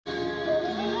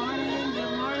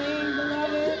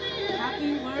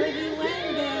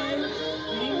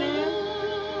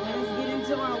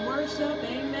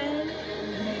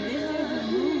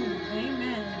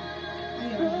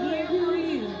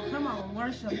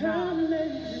God.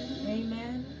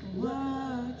 Amen.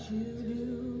 What you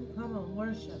do. Come on,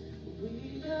 worship.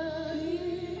 We are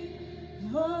here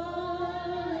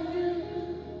for you.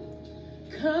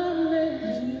 Come and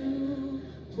do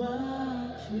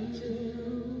what you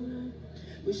do.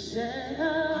 We set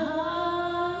our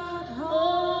heart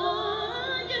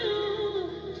on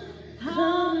you.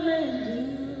 Come and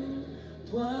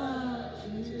do what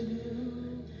you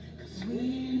do. 'Cause we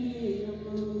need a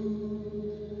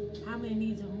move. How many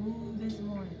need to move this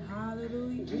morning?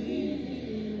 Hallelujah.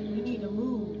 We need to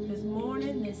move this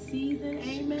morning, this season.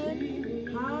 Amen.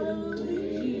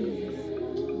 Hallelujah. Jesus.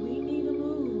 We need to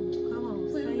move. Come on,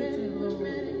 say it to the Lord.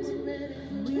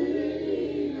 We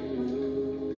need to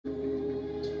move.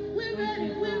 We're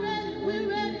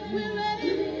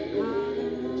ready.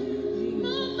 Hallelujah. Jesus.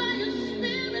 Move by your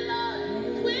spirit, Lord.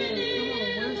 We need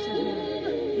to move.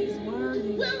 He's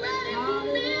worthy. We're ready for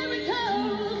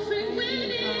miracles. We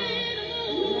need to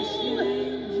move.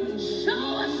 Show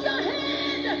us your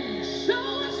hand. Show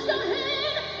us your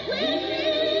hand. We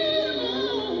need to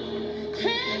move.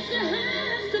 Cancer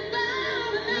has to bow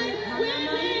tonight. We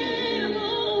need to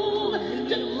move.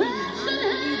 Depression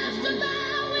has to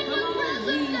bow in your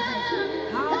presence now.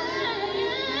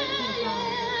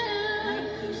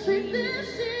 Say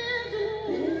this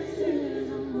is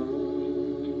a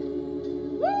move.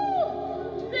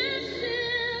 Woo! This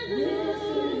is a move.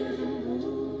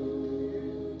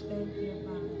 Thank you,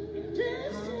 Father.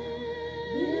 This is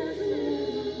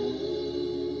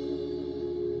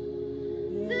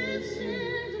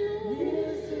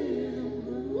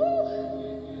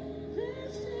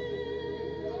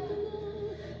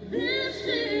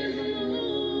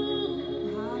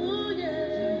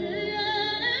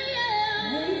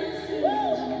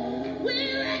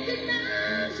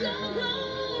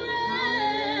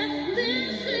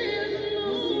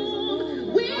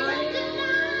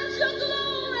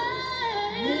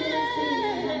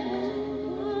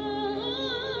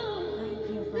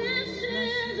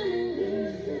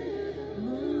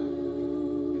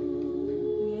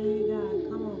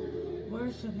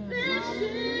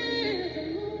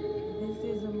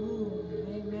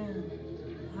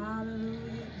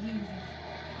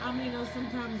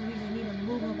sometimes we just need a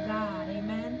move of God.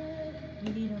 Amen. We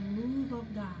need a move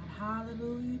of God.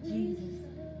 Hallelujah, Jesus.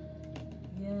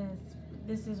 Yes.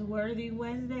 This is Worthy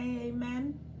Wednesday.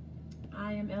 Amen.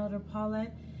 I am Elder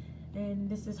Paulette, and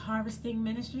this is Harvesting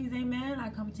Ministries. Amen. I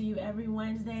come to you every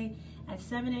Wednesday at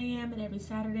 7 a.m. and every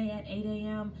Saturday at 8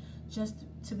 a.m. just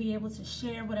to be able to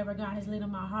share whatever God has laid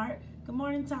on my heart. Good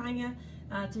morning, Tanya.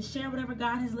 To share whatever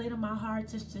God has laid on my heart,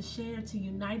 just to share, to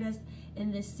unite us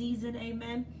in this season.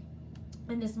 Amen.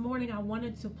 And this morning I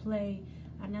wanted to play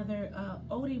another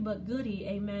oldie but goodie,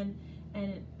 amen.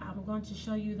 And I'm going to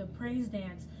show you the praise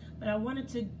dance. But I wanted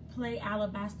to play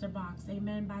Alabaster Box,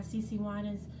 amen, by CeCe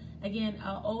Winans. Again,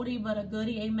 oldie but a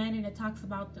goodie, amen. And it talks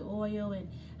about the oil and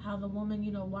how the woman,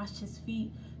 washed his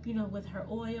feet, with her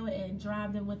oil and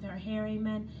dried them with her hair,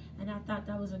 amen. And I thought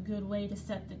that was a good way to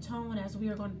set the tone as we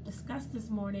are going to discuss this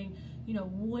morning,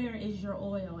 where is your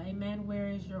oil, amen? Where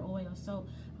is your oil? So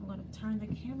I'm going to turn the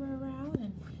camera around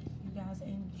and you guys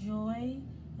enjoy,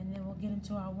 and then we'll get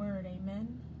into our word,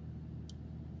 amen.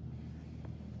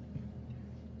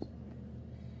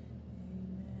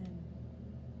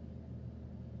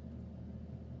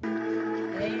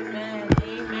 Amen.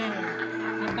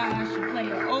 I thought I should play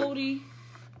an oldie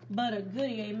but a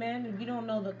goodie, amen. If you don't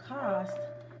know the cost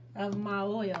of my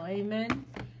oil, amen.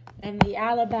 And the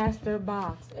alabaster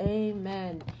box,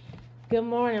 amen. Good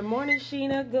morning. Morning,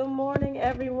 Sheena. Good morning,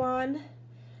 everyone.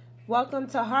 Welcome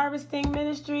to Harvesting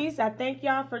Ministries. I thank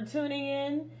y'all for tuning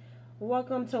in.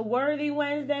 Welcome to Worthy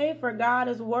Wednesday, for God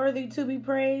is worthy to be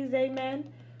praised, amen.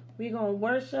 We're going to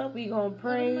worship. We're going to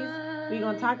praise. We're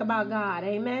going to talk about God,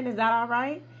 amen. Is that all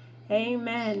right?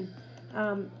 Amen.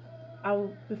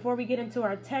 Before we get into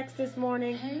our text this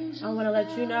morning, I want to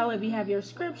let you know, if you have your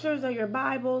scriptures or your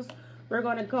Bibles, we're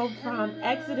going to go from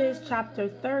Exodus chapter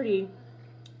 30,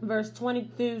 verse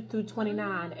 22 through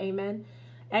 29, amen.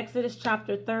 Exodus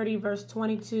chapter 30, verse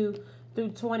 22 through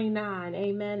 29,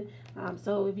 amen.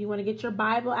 So if you want to get your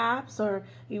Bible apps or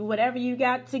whatever you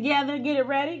got together, get it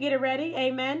ready,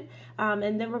 amen.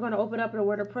 And then we're going to open up in a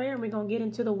word of prayer, and we're going to get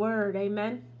into the word,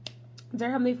 amen. Dear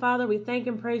Heavenly Father, we thank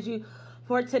and praise you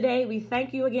for today. We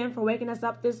thank you again for waking us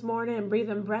up this morning and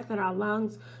breathing breath in our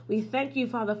lungs. We thank you,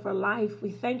 Father, for life. We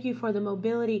thank you for the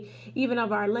mobility even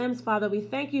of our limbs, Father. We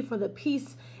thank you for the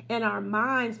peace in our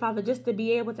minds, Father, just to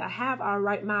be able to have our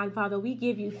right mind, Father. We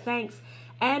give you thanks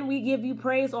And we give you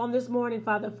praise on this morning,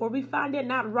 Father, for we find it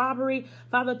not robbery,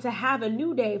 Father, to have a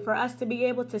new day, for us to be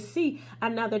able to see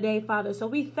another day, Father. So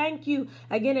we thank you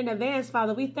again in advance,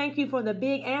 Father. We thank you for the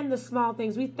big and the small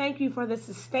things. We thank you for the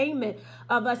sustainment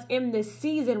of us in this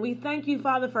season. We thank you,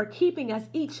 Father, for keeping us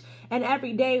each and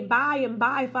every day by and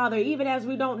by, Father, even as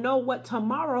we don't know what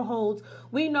tomorrow holds.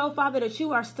 We know, Father, that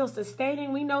you are still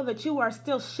sustaining. We know that you are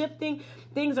still shifting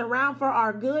things around for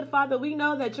our good, Father. We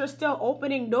know that you're still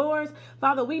opening doors,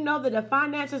 Father. We know that the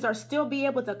finances are still be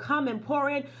able to come and pour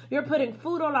in. You're putting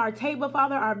food on our table,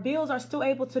 Father. Our bills are still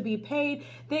able to be paid.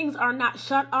 Things are not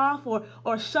shut off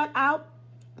or shut out,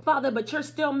 Father, but you're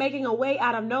still making a way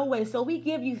out of no way. So we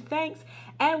give you thanks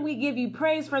and we give you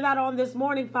praise for that on this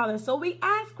morning, Father. So we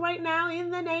ask right now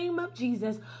in the name of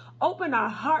Jesus, open our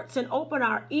hearts and open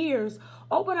our ears,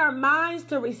 open our minds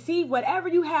to receive whatever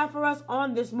you have for us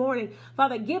on this morning.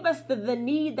 Father, give us the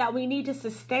need that we need to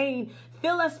sustain.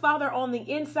 Fill us, Father, on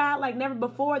the inside like never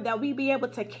before, that we be able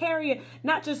to carry it,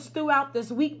 not just throughout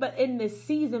this week, but in this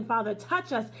season, Father.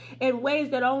 Touch us in ways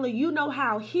that only you know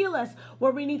how. Heal us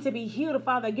where we need to be healed,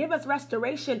 Father. Give us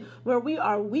restoration where we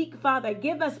are weak, Father.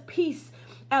 Give us peace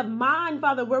of mind,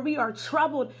 Father, where we are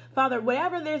troubled, Father.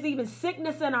 Wherever there's even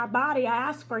sickness in our body, I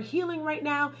ask for healing right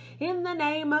now in the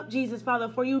name of Jesus, Father,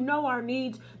 for you know our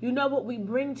needs. You know what we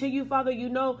bring to you, Father. You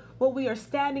know what we are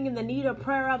standing in the need of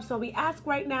prayer of. So we ask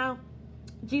right now,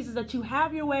 Jesus, that you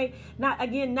have your way, not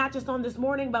just on this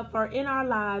morning, but for in our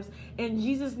lives. In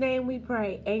Jesus' name we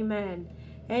pray. Amen.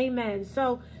 Amen.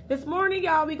 So this morning,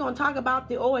 y'all, we're going to talk about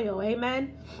the oil.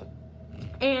 Amen.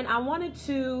 And I wanted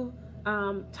to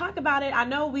talk about it. I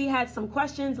know we had some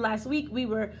questions last week. We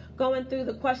were going through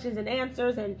the questions and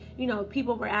answers, and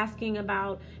people were asking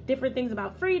about different things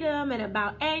about freedom and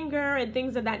about anger and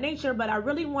things of that nature. But I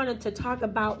really wanted to talk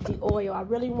about the oil. I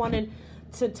really wanted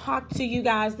to talk to you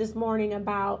guys this morning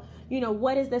about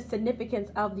what is the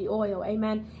significance of the oil.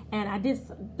 Amen. And I did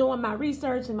doing my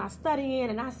research and my studying,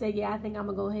 and I said, I think I'm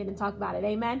gonna go ahead and talk about it.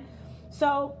 Amen.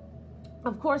 So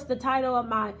of course, the title of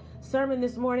my sermon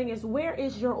this morning is Where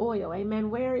is Your Oil? Amen.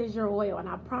 Where is your oil? And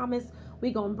I promise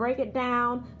we're going to break it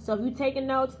down. So if you're taking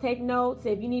notes, take notes.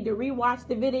 If you need to rewatch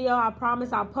the video, I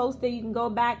promise I'll post it. You can go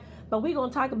back. But we're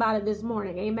going to talk about it this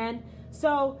morning. Amen.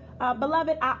 So,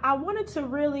 beloved, I wanted to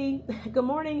really, good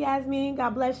morning, Yasmin.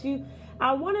 God bless you.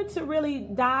 I wanted to really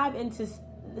dive into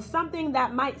something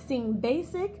that might seem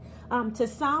basic to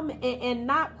some and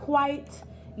not quite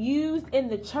used in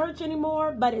the church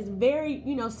anymore, but it's very,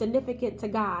 significant to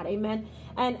God. Amen.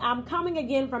 And I'm coming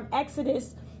again from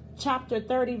Exodus chapter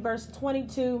 30, verse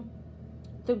 22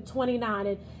 through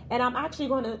 29. And I'm actually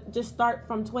going to just start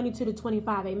from 22 to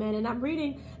 25. Amen. And I'm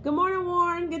reading, good morning,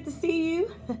 Warren. Good to see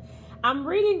you. I'm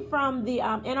reading from the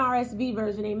NRSV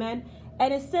version. Amen.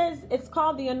 And it says, it's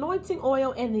called the anointing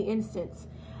oil and the incense.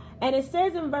 And it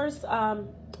says in verse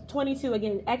 22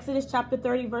 again, Exodus chapter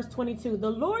 30, verse 22, the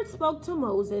Lord spoke to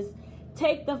Moses,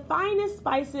 take the finest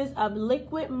spices of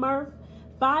liquid myrrh,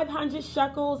 500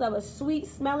 shekels of a sweet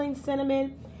smelling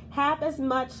cinnamon, half as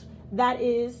much, that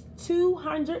is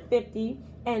 250,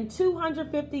 and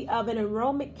 250 of an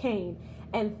aromatic cane,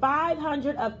 and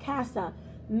 500 of cassia,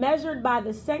 measured by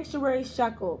the sanctuary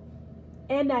shekel,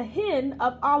 and a hin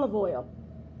of olive oil.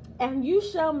 And you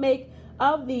shall make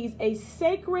of these a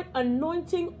sacred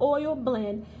anointing oil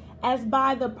blend, as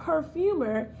by the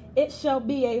perfumer it shall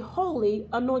be a holy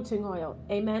anointing oil.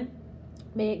 Amen.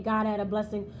 May God add a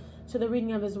blessing to the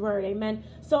reading of his word. Amen.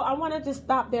 So I want to just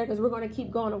stop there because we're going to keep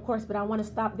going, of course, but I want to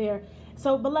stop there.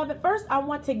 So, beloved, first I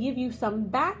want to give you some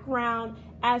background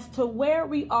as to where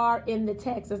we are in the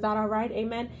text. Is that all right?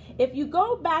 Amen. If you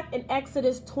go back in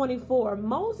Exodus 24,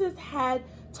 Moses had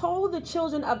told the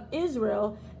children of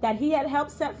Israel that he had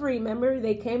helped set free. Remember,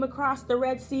 they came across the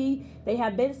Red Sea. They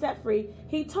had been set free.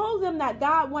 He told them that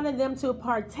God wanted them to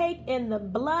partake in the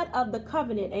blood of the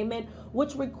covenant, amen,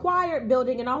 which required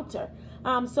building an altar.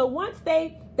 So once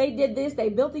they did this, they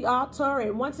built the altar,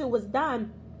 and once it was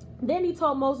done, then he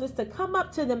told Moses to come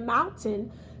up to the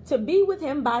mountain to be with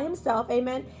him by himself,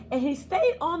 amen. And he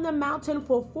stayed on the mountain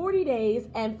for 40 days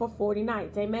and for 40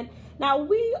 nights, amen. Now,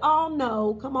 we all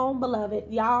know, come on,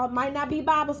 beloved, y'all might not be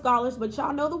Bible scholars, but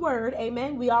y'all know the word,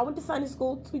 amen. We all went to Sunday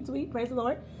school, tweet, tweet, praise the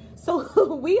Lord.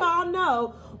 So we all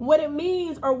know what it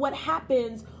means or what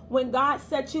happens when God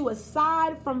sets you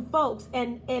aside from folks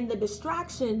and the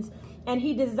distractions, and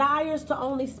he desires to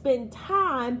only spend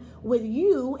time with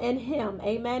you and him,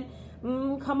 amen.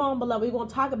 Come on, beloved, we're going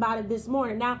to talk about it this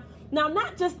morning. Now,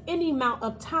 not just any amount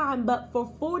of time, but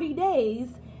for 40 days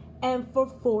and for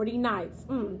 40 nights.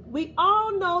 We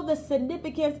all know the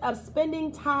significance of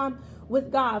spending time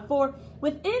with God. For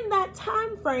within that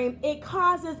time frame, it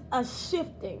causes a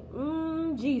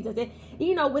shifting. Jesus.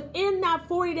 Within that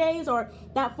 40 days or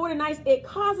that 40 nights, it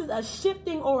causes a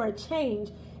shifting or a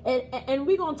change. And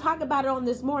we're going to talk about it on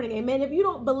this morning. Amen. If you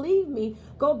don't believe me,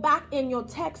 go back in your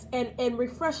text and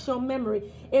refresh your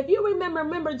memory. If you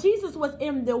remember, Jesus was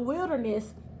in the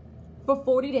wilderness for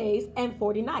 40 days and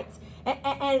 40 nights.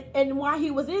 And while he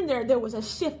was in there was a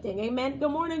shifting. Amen.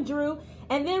 Good morning, Drew.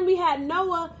 And then we had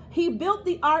Noah. He built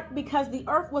the ark because the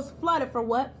earth was flooded for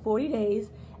what? 40 days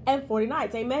and 40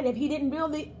 nights. Amen. If he didn't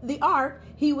build the ark,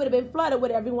 he would have been flooded with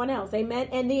everyone else. Amen.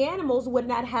 And the animals would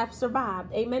not have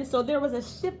survived. Amen. So there was a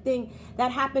shifting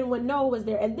that happened when Noah was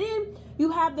there. And then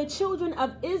you have the children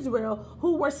of Israel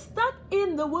who were stuck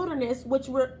in the wilderness, which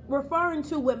we're referring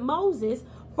to with Moses,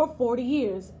 for 40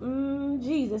 years.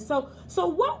 Jesus. So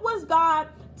what was God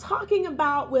talking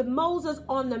about with Moses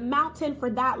on the mountain for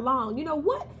that long?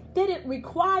 What did it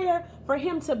require for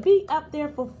him to be up there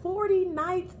for 40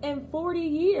 nights and 40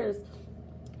 years?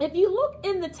 If you look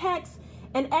in the text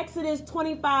in Exodus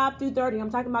 25 through 30, I'm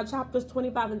talking about chapters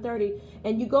 25 and 30,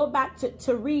 and you go back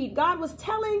to read, God was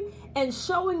telling and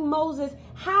showing Moses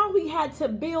how he had to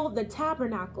build the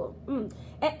tabernacle,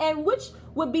 and which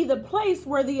would be the place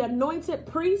where the anointed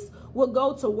priest would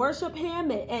go to worship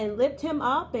him and lift him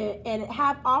up and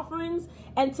have offerings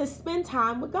and to spend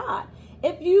time with God.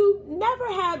 If you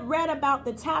never had read about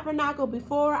the tabernacle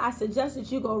before, I suggest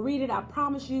that you go read it. I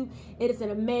promise you, it is an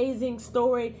amazing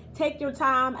story. Take your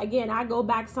time. Again, I go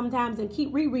back sometimes and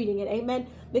keep rereading it. Amen.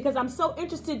 Because I'm so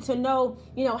interested to know,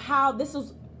 how this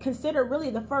was considered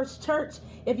really the first church,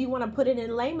 if you want to put it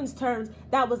in layman's terms,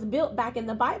 that was built back in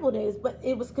the Bible days. But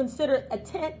it was considered a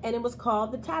tent and it was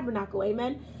called the tabernacle.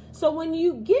 Amen. So when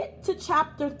you get to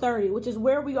chapter 30, which is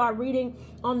where we are reading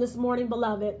on this morning,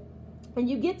 beloved, and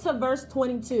you get to verse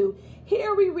 22,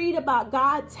 here we read about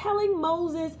God telling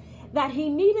Moses that he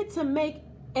needed to make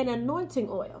an anointing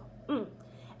oil.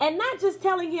 And not just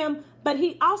telling him, but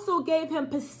he also gave him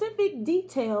specific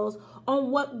details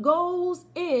on what goes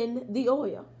in the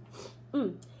oil.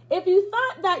 If you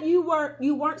thought that you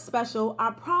weren't special,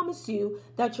 I promise you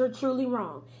that you're truly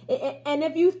wrong. And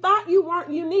if you thought you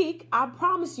weren't unique, I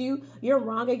promise you you're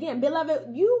wrong again.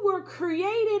 Beloved, you were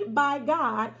created by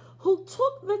God, who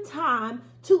took the time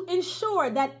to ensure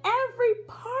that every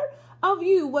part of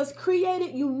you was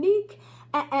created unique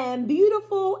and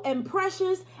beautiful and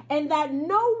precious, and that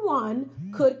no one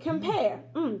could compare.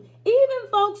 Even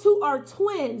folks who are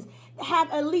twins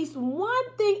have at least one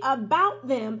thing about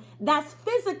them that's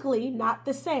physically not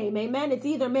the same. Amen. It's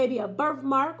either maybe a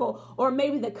birthmark or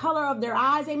maybe the color of their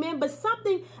eyes. Amen. But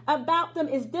something about them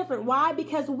is different. Why?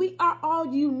 Because we are all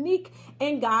unique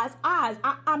in God's eyes.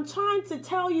 I'm trying to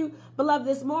tell you, beloved,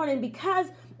 this morning, because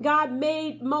God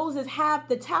made Moses have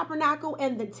the tabernacle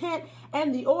and the tent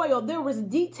and the oil, there was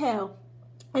detail.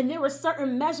 And there were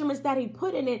certain measurements that he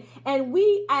put in it. And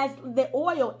we, as the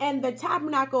oil and the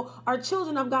tabernacle, are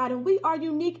children of God. And we are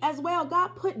unique as well.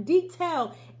 God put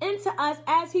detail into us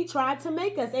as he tried to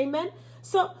make us. Amen.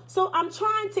 So I'm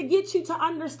trying to get you to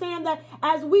understand that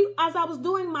as I was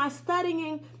doing my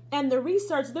studying and the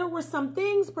research, there were some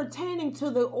things pertaining to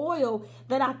the oil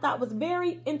that I thought was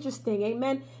very interesting.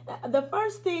 Amen. The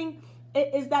first thing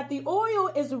is that the oil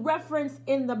is referenced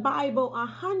in the Bible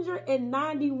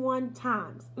 191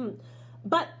 times.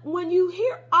 But when you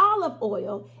hear olive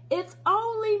oil, it's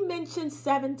only mentioned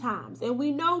 7 times. And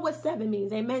we know what 7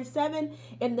 means. Amen. 7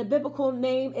 in the biblical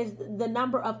name is the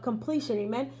number of completion.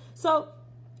 Amen. So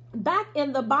back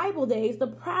in the Bible days, the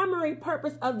primary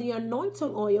purpose of the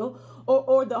anointing oil,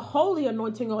 or the holy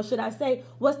anointing oil, should I say,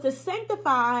 was to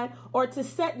sanctify or to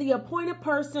set the appointed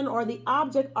person or the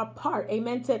object apart.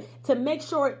 Amen. To make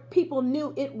sure people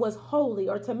knew it was holy,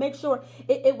 or to make sure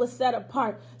it was set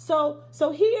apart. So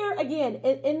here again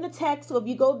in the text, so if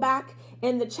you go back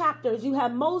in the chapters, you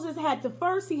have Moses had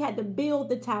to build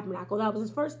the tabernacle. That was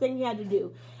his first thing he had to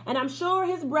do. And I'm sure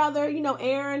his brother,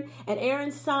 Aaron and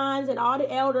Aaron's sons and all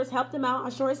the elders helped him out.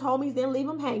 I'm sure his homies didn't leave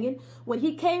him hanging. When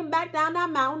he came back down that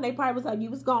mountain, they probably was like,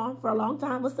 you was gone for a long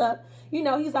time. What's up? He's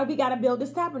like, we got to build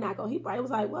this tabernacle. He probably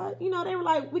was like, what? They were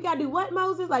like, we got to do what,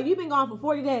 Moses? Like, you've been gone for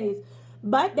 40 days.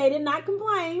 But they did not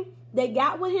complain. They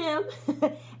got with him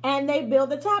and they built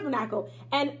the tabernacle.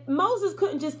 And Moses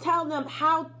couldn't just tell them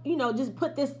how, just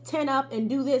put this tent up and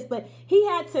do this. But he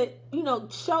had to,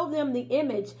 show them the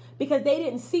image, because they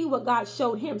didn't see what God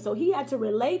showed him. So he had to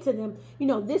relay to them,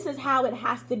 this is how it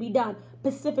has to be done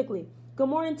specifically. Good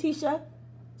morning, Tisha.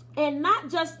 And not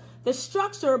just the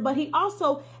structure, but he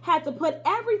also had to put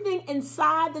everything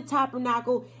inside the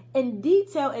tabernacle in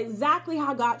detail exactly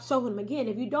how God showed him. Again,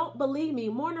 if you don't believe me,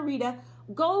 Morning Rita,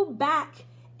 go back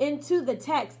into the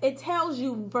text. It tells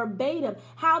you verbatim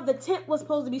how the tent was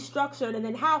supposed to be structured, and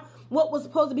then how what was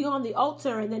supposed to be on the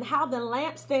altar, and then how the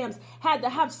lampstands had to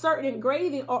have certain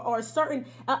engraving or certain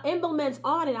emblems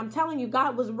on it. I'm telling you,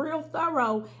 God was real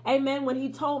thorough, amen, when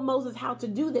he told Moses how to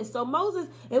do this. So Moses,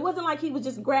 it wasn't like he was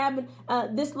just grabbing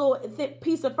this little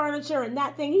piece of furniture and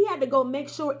that thing. He had to go make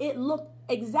sure it looked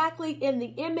exactly in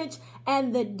the image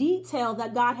and the detail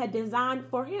that God had designed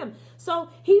for him. So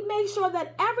he made sure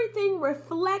that everything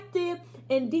reflected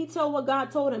in detail what God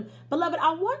told him. Beloved,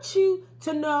 I want you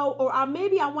to know, or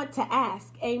maybe I want to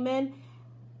ask, amen,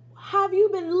 have you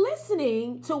been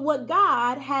listening to what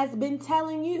God has been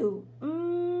telling you?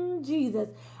 Jesus.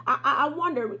 I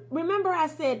wonder, remember I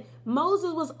said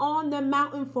Moses was on the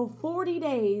mountain for 40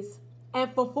 days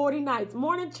and for 40 nights.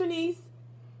 Morning, Trinice.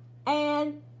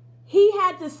 And he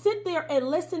had to sit there and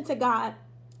listen to God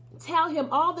tell him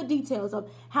all the details of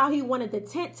how he wanted the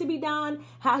tent to be done,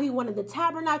 how he wanted the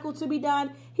tabernacle to be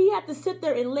done. He had to sit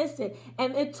there and listen.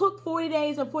 And it took 40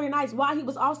 days and 40 nights while he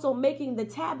was also making the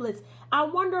tablets. I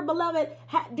wonder, beloved,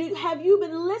 have you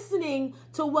been listening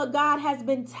to what God has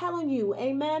been telling you?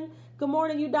 Amen. Good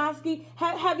morning, Udosky.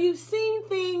 Have you seen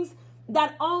things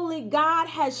that only God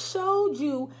has showed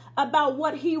you about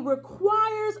what he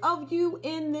requires of you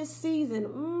in this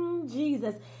season?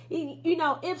 Jesus. You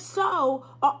know, if so,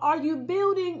 are you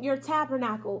building your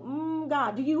tabernacle?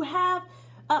 God, do you have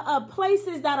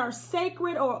places that are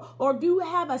sacred, or do you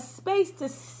have a space to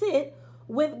sit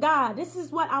with God? This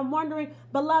is what I'm wondering,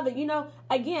 beloved. You know,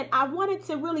 again, I wanted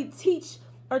to really teach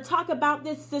or talk about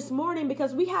this morning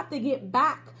because we have to get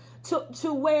back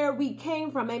to where we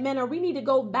came from, amen, or we need to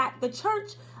go back. The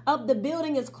church of the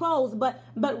building is closed,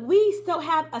 but we still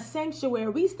have a sanctuary.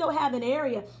 We still have an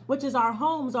area, which is our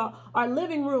homes, or our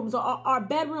living rooms, or our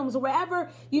bedrooms, wherever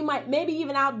you might, maybe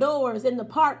even outdoors in the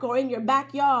park or in your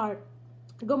backyard.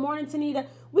 Good morning, Tanita.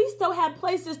 We still have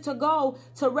places to go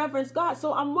to reverence God.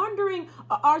 So I'm wondering,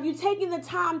 are you taking the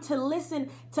time to listen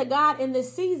to God in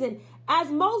this season? As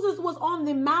Moses was on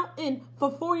the mountain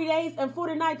for 40 days and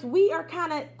 40 nights, we are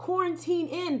kind of quarantined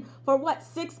in for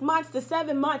 6 months to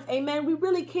 7 months. Amen. We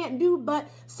really can't do but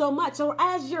so much. Or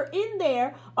as you're in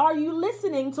there, are you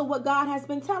listening to what God has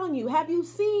been telling you? Have you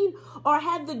seen or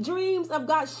had the dreams of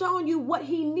God showing you what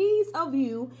he needs of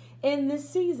you in this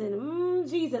season?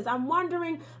 Jesus, I'm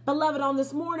wondering, beloved, on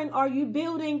this morning, are you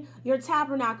building your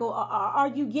tabernacle? Are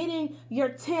you getting your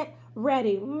tent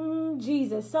ready?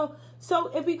 Jesus.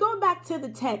 So if we go back to the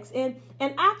text, and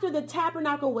after the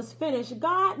tabernacle was finished,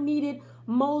 God needed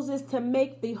Moses to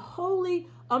make the holy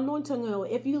anointing oil.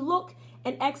 If you look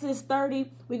in Exodus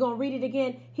 30, we're going to read it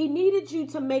again. He needed you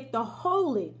to make the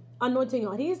holy anointing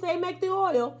oil. He didn't say make the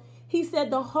oil. He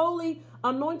said the holy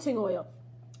anointing oil.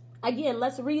 Again,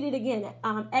 let's read it again.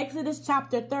 Exodus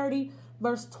chapter 30,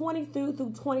 verse 22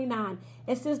 through 29.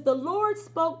 It says, the Lord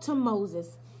spoke to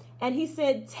Moses, and he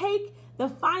said, take the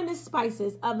finest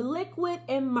spices of liquid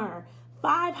and myrrh,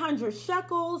 500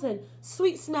 shekels, and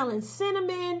sweet smelling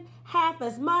cinnamon, half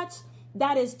as much.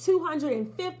 That is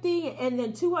 250, and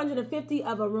then 250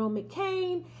 of aromatic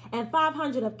cane, and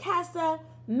 500 of cassia,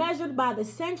 measured by the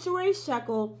sanctuary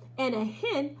shekel, and a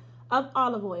hint of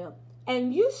olive oil.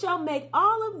 And you shall make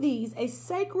all of these a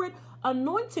sacred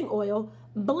anointing oil,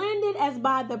 blended as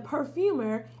by the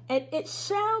perfumer, and it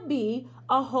shall be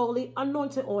a holy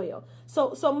anointing oil.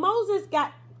 So Moses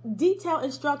got detailed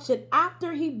instruction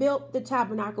after he built the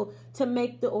tabernacle to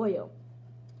make the oil.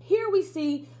 Here we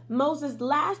see Moses'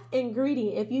 last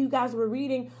ingredient. If you guys were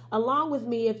reading along with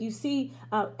me, if you see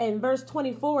in verse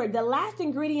 24, the last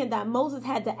ingredient that Moses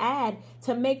had to add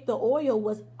to make the oil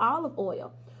was olive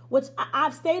oil, which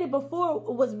I've stated before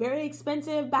was very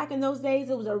expensive back in those days.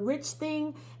 It was a rich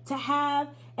thing to have.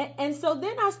 And so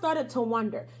then I started to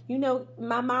wonder,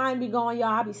 my mind be going, y'all,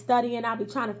 I'll be studying, I'll be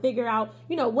trying to figure out,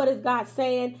 what is God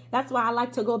saying? That's why I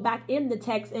like to go back in the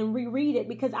text and reread it,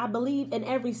 because I believe in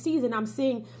every season I'm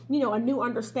seeing, a new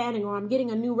understanding, or I'm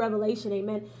getting a new revelation.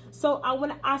 Amen. So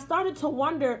when I started to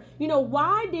wonder,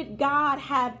 why did God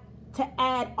have to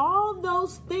add all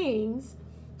those things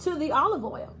to the olive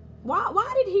oil?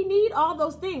 Why did he need all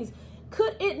those things?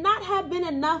 Could it not have been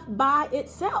enough by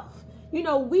itself? We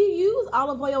use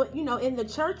olive oil, in the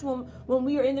church when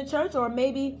we are in the church, or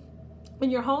maybe in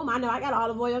your home. I know I got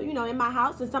olive oil, in my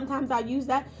house, and sometimes I use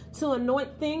that to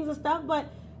anoint things and stuff.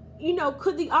 But,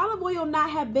 could the olive oil not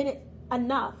have been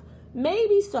enough?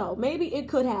 Maybe so. Maybe it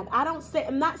could have.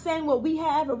 I'm not saying what we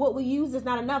have or what we use is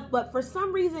not enough, but for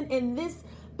some reason in this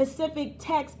specific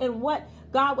text and what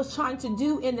God was trying to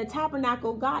do in the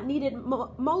tabernacle, God needed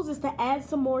Moses to add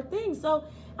some more things. So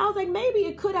I was like, maybe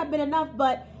it could have been enough,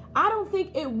 but I don't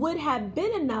think it would have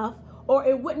been enough, or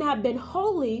it wouldn't have been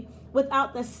holy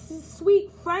without the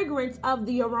sweet fragrance of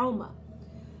the aroma.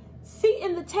 See,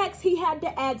 in the text, he had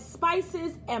to add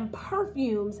spices and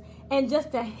perfumes and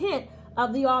just a hint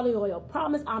of the olive oil.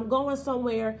 Promise, I'm going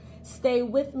somewhere. Stay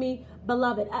with me,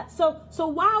 beloved. So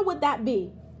why would that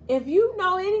be? If you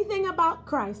know anything about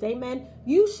Christ, amen,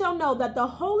 you shall know that the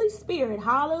Holy Spirit,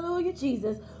 hallelujah,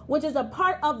 Jesus, which is a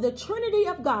part of the Trinity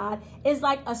of God, is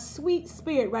like a sweet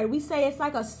spirit, right? We say it's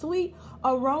like a sweet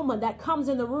aroma that comes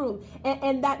in the room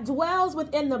and that dwells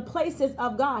within the places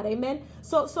of God, amen.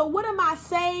 So what am I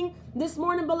saying this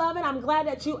morning, beloved? I'm glad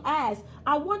that you asked.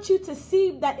 I want you to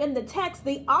see that in the text,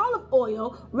 the olive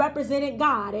oil represented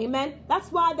God, amen.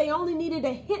 That's why they only needed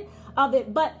a hint of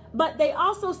it, but they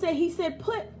also said, he said,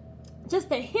 put just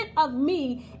a hint of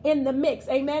me in the mix,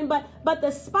 amen. But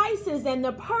the spices and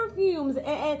the perfumes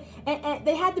and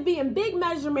they had to be in big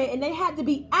measurement, and they had to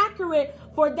be accurate,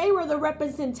 for they were the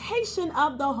representation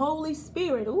of the Holy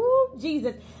Spirit. Ooh,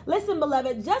 Jesus. Listen,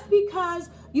 beloved, just because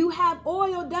you have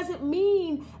oil doesn't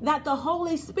mean that the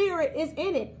Holy Spirit is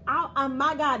in it.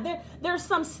 My God, there's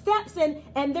some steps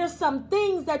and there's some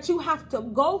things that you have to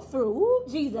go through. Ooh,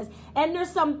 Jesus. And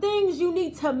there's some things you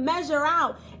need to measure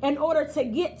out in order to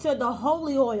get to the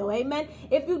holy oil. Amen.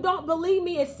 If you don't believe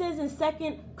me, it says in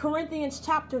 2 Corinthians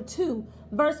chapter 2,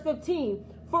 verse 15,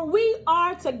 for we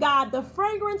are to God the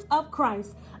fragrance of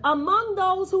Christ among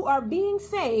those who are being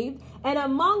saved and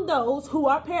among those who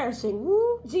are perishing.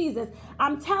 Woo, Jesus.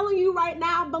 I'm telling you right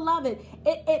now, beloved,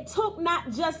 it took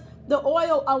not just the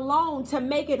oil alone to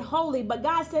make it holy, but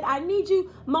God said, I need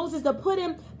you, Moses, to put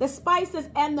in the spices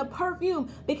and the perfume,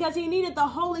 because he needed the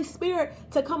Holy Spirit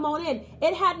to come on in.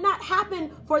 It had not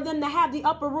happened for them to have the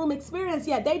upper room experience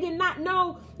yet. They did not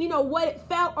know, what it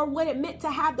felt or what it meant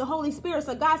to have the Holy Spirit.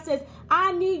 So God says,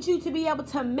 I need you to be able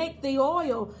to make the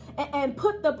oil and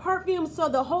put the perfume, so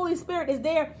the Holy Spirit is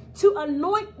there to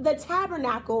anoint the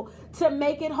tabernacle to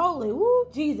make it holy. Woo,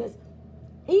 Jesus.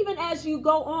 Even as you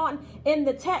go on in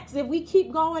the text, if we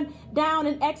keep going down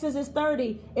in Exodus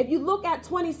 30, if you look at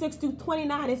 26 to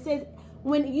 29, it says,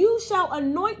 when you shall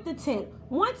anoint the tent.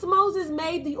 Once Moses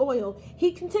made the oil,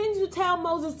 he continues to tell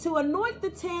Moses to anoint the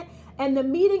tent and the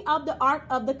meeting of the Ark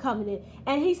of the Covenant.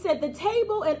 And he said, the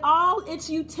table and all its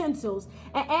utensils,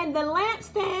 and the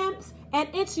lampstands and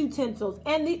its utensils,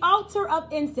 and the altar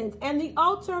of incense, and the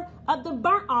altar of the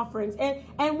burnt offerings,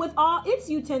 and with all its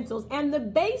utensils, and the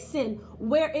basin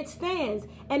where it stands.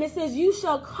 And it says, you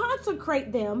shall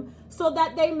consecrate them so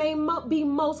that they may be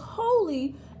most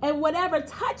holy, and whatever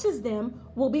touches them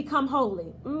will become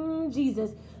holy.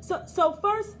 Jesus. So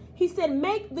first he said,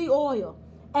 make the oil.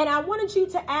 And I wanted you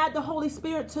to add the Holy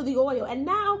Spirit to the oil. And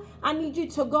now I need you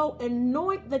to go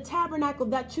anoint the tabernacle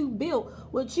that you built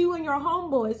with you and your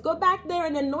homeboys. Go back there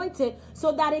and anoint it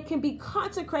so that it can be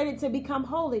consecrated to become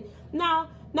holy. Now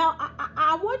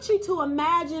I want you to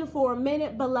imagine for a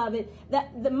minute, beloved,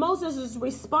 that Moses'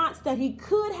 response that he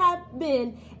could have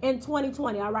been in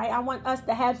 2020, all right? I want us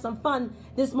to have some fun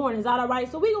this morning. Is that all right?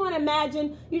 So we're going to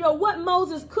imagine, what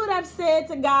Moses could have said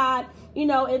to God, in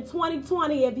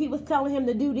 2020 if he was telling him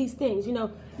to do these things.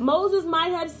 Moses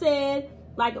might have said,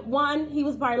 he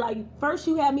was probably like, first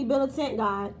you had me build a tent,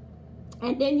 God,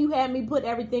 and then you had me put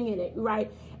everything in it, right?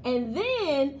 And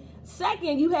then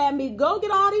second, you had me go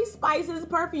get all these spices,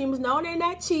 perfumes, knowing they're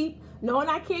not cheap, knowing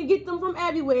I can't get them from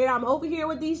everywhere. I'm over here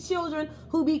with these children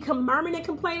who be murmuring and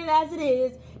complaining as it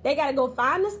is. They got to go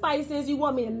find the spices. You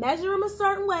want me to measure them a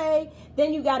certain way.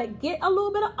 Then you got to get a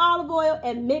little bit of olive oil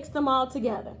and mix them all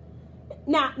together.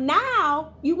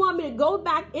 Now you want me to go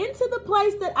back into the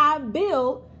place that I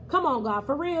built. Come on, God,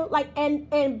 for real.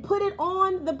 And put it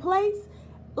on the place.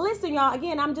 Listen, y'all,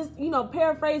 again, I'm just,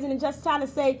 paraphrasing and just trying to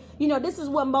say, this is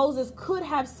what Moses could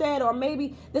have said, or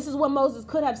maybe this is what Moses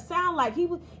could have sounded like. He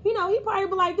would, he probably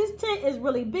be like, this tent is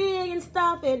really big and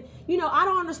stuff. And, I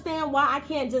don't understand why I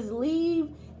can't just leave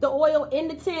the oil in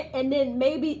the tent, and then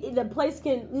maybe the place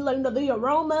can, the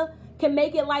aroma can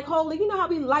make it like holy. You know how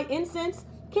we light incense?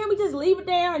 Can't we just leave it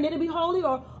there and it'll be holy?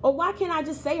 Or why can't I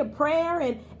just say a prayer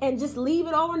and just leave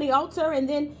it over on the altar, and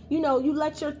then, you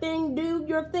let your thing do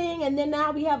your thing, and then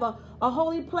now we have a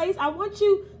holy place? I want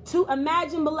you to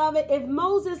imagine, beloved, if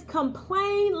Moses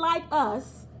complained like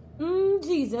us,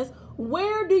 Jesus,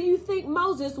 where do you think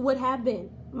Moses would have been?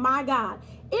 My God.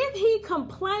 If he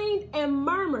complained and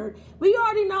murmured, we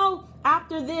already know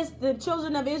after this, the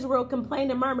children of Israel complained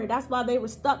and murmured. That's why they were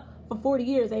stuck for 40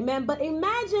 years. Amen. But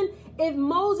imagine if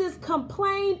Moses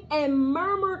complained and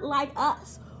murmured like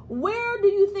us. Where do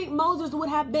you think Moses would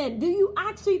have been? Do you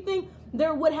actually think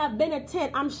there would have been a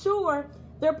tent? I'm sure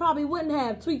there probably wouldn't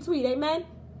have. Tweet, tweet. Amen.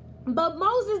 But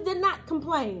Moses did not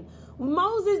complain.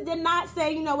 Moses did not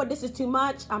say, you know what, this is too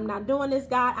much. I'm not doing this,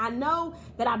 God. I know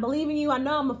that I believe in you. I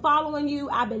know I'm following you.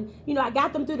 I've been, I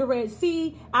got them through the Red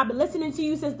Sea. I've been listening to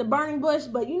you since the burning bush.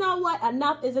 But you know what?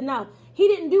 Enough is enough. He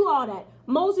didn't do all that.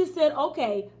 Moses said,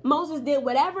 okay. Moses did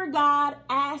whatever God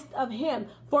asked of him,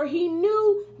 for he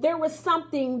knew there was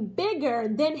something bigger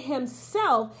than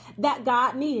himself that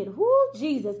God needed. Whoo,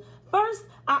 Jesus. First,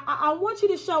 I want you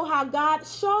to show how God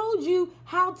showed you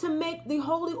how to make the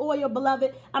holy oil,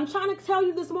 beloved. I'm trying to tell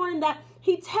you this morning that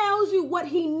he tells you what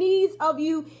he needs of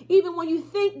you, even when you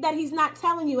think that he's not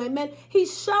telling you. Amen.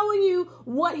 He's showing you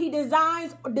what he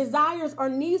desires or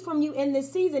needs from you in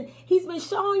this season. He's been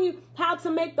showing you how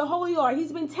to make the holy oil.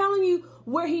 He's been telling you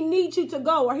where he needs you to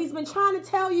go, or he's been trying to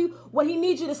tell you what he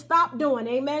needs you to stop doing.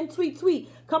 Amen. Tweet, tweet.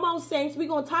 Come on, saints. We're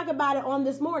going to talk about it on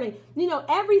this morning.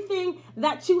 Everything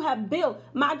that you have built,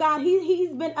 my God,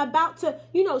 he's been about to,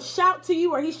 shout to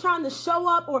you, or he's trying to show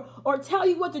up or tell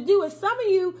you what to do. And some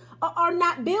of you are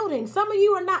not building. Some of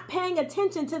you are not paying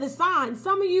attention to the signs.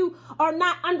 Some of you are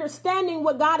not understanding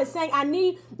what God is saying. I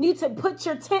need you to put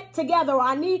your tent together, or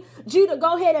I need you to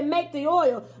go ahead and make the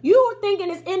oil. You are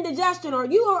thinking it's indigestion, or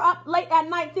you are up late at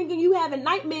night thinking you having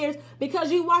nightmares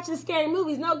because you watching scary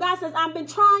movies. No, God says, I've been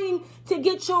trying to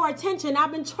get your attention.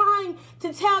 I've been trying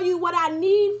to tell you what I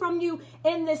need from you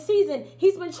in this season.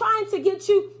 He's been trying to get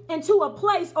you into a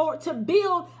place, or to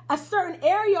build a certain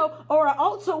area or an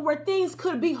altar where things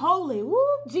could be holy. Woo,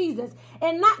 Jesus.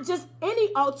 And not just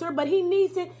any altar, but he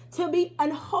needs it to be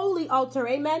an holy altar.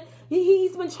 Amen.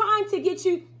 He's been trying to get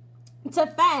you to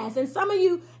fast. And some of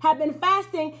you have been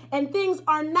fasting and things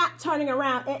are not turning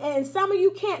around. And some of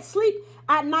you can't sleep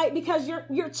at night because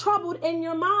you're troubled in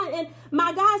your mind. And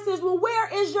my God says, well, where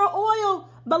is your oil,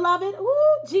 beloved?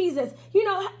 Ooh, Jesus.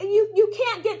 You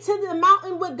can't get to the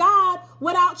mountain with God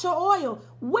without your oil.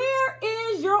 Where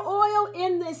is your oil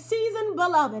in this season,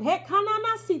 beloved?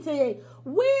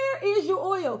 Where is your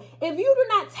oil? If you do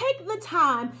not take the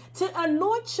time to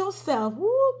anoint yourself,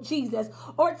 ooh, Jesus,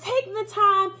 or take the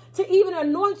time to even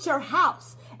anoint your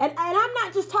house. And I'm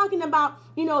not just talking about,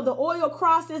 the oil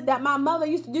crosses that my mother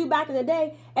used to do back in the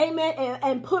day, amen,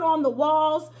 and put on the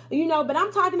walls, but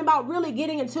I'm talking about really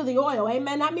getting into the oil,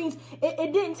 amen. That means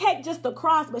it didn't take just the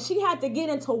cross, but she had to get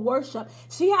into worship.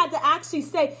 She had to actually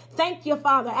say, thank you,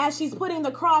 Father, as she's putting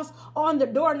the cross on the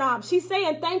doorknob. She's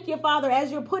saying, thank you, Father,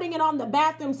 as you're putting it on the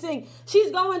bathroom sink.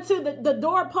 She's going to the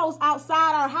doorpost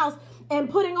outside our house and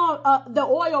putting on the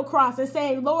oil cross and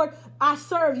saying, Lord, I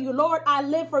serve you. Lord, I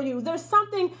live for you. There's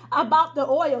something about the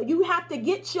oil. You have to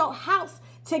get your house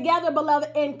together, beloved,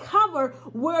 and cover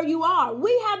where you are.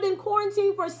 We have been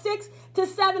quarantined for 6 to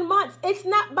 7 months. It's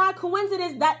not by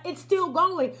coincidence that it's still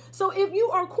going. So if you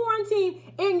are quarantined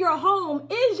in your home,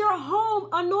 is your home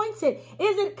anointed?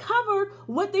 Is it covered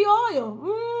with the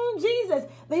oil? Jesus,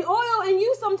 the oil in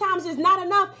you sometimes is not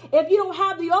enough if you don't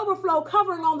have the overflow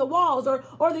covering on the walls, or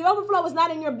the overflow is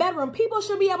not in your bedroom. People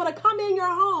should be able to come in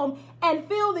your home and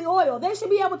feel the oil. They should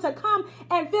be able to come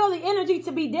and feel the energy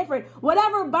to be different.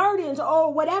 Whatever burdens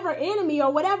or whatever enemy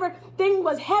or whatever thing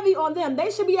was heavy on them,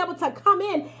 they should be able to come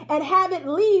in and have it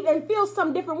leave and feel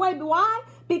some different way. Why?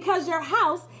 Because your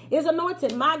house is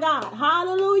anointed. My God.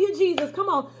 Hallelujah, Jesus. Come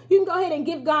on. You can go ahead and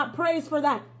give God praise for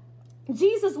that.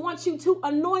 Jesus wants you to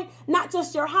anoint not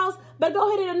just your house, but go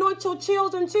ahead and anoint your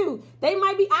children too. They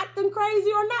might be acting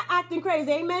crazy or not acting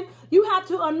crazy. Amen. You have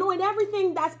to anoint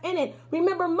everything that's in it.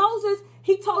 Remember, Moses,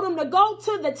 he told him to go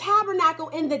to the tabernacle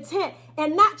in the tent,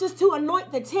 and not just to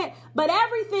anoint the tent, but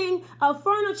everything of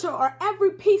furniture or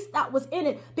every piece that was in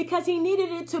it, because he needed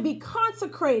it to be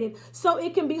consecrated so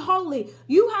it can be holy.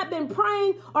 You have been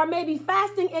praying or maybe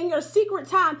fasting in your secret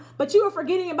time, but you are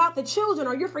forgetting about the children,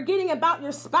 or you're forgetting about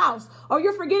your spouse, or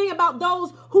you're forgetting about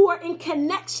those who are in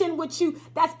connection with you,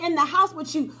 that's in the house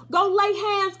with you. Go lay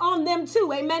hands on them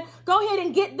too. Amen. Go ahead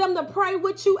and get them to pray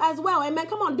with you as well. Amen.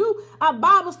 Come on, do a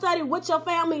Bible study with your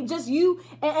family, just you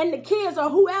and the kids or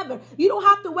whoever. You don't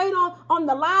have to wait on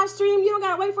the live stream. You don't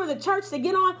got to wait for the church to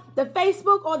get on the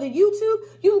Facebook or the YouTube.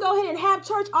 You can go ahead and have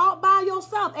church all by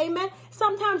yourself. Amen.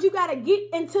 Sometimes you got to get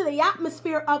into the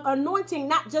atmosphere of anointing,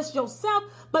 not just yourself,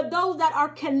 but those that are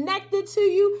connected to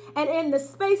you and in the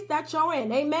space that you're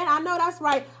in. Amen. I know that's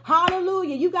right.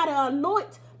 Hallelujah. You got to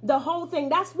anoint the whole thing.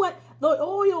 That's what the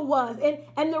oil was.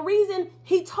 And the reason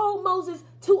he told Moses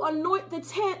to anoint the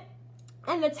tent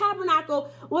and the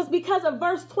tabernacle was because of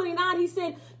verse 29. He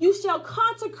said, you shall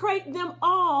consecrate them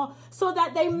all so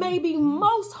that they may be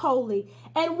most holy.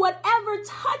 and whatever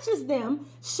touches them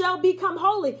shall become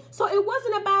holy. So it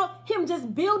wasn't about him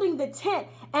just building the tent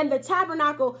and the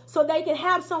tabernacle so they could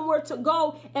have somewhere to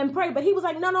go and pray. But he was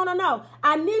like, no.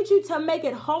 I need you to make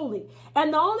it holy.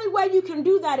 And the only way you can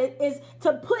do that is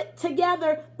to put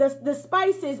together the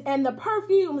spices and the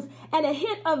perfumes and a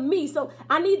hint of me. So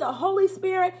I need the Holy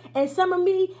Spirit and some of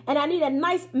me, and I need a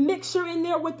nice mixture in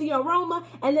there with the aroma.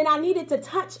 And then I needed to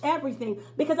touch everything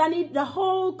because I need the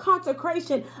whole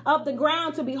consecration of the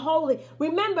ground to be holy.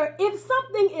 Remember, if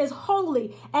something is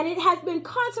holy and it has been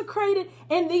consecrated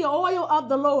in the oil of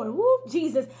the Lord, woo,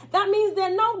 Jesus, that means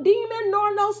that no demon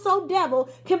nor no soul devil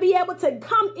can be able to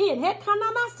come in.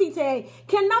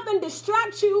 Can nothing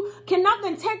distract you? Can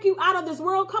nothing take you out of this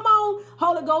world? Come on,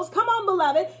 Holy Ghost. Come on,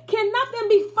 beloved. Can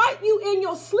nothing fight you in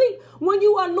your sleep when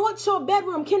you anoint your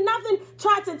bedroom? Can nothing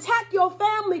try to attack your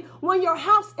family when your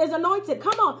house is anointed?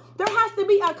 Come on. There has to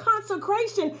be a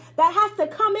consecration that has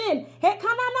to come in.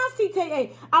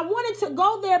 I wanted to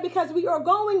go there because we are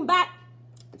going back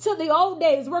to the old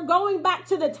days. We're going back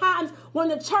to the times when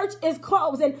the church is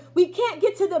closed and we can't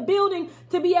get to the building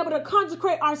to be able to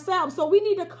consecrate ourselves. So we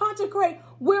need to consecrate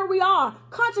where we are.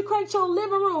 Consecrate your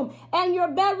living room and your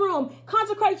bedroom.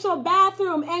 Consecrate your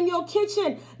bathroom and your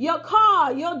kitchen, your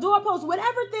car, your doorpost,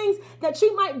 whatever things that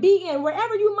you might be in,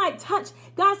 wherever you might touch.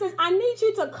 God says, I need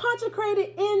you to consecrate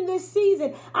it in this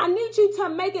season. I need you to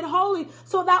make it holy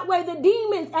so that way the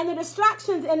demons and the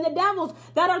distractions and the devils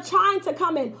that are trying to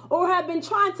come in or have been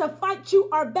trying to fight you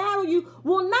or battle you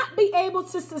will not be able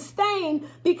to sustain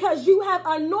because you have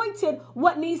anointed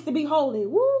what needs to be holy.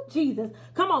 Woo, Jesus.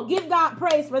 Come on, give God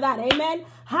praise for that. Amen.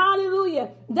 Hallelujah.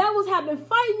 Devils have been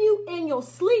fighting you in your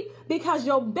sleep because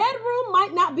your bedroom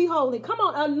might not be holy. Come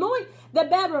on, anoint the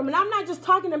bedroom. And I'm not just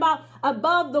talking about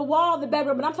above the wall of the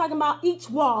bedroom, but I'm talking about each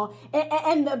wall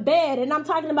and the bed. And I'm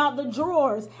talking about the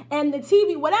drawers and the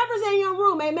TV, whatever's in your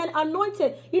room. Amen.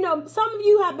 Anointed. You know, some of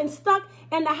you have been stuck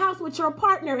in the house with your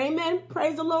partner. Amen.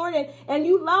 Praise the Lord. And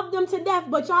you love them to death,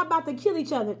 but y'all about to kill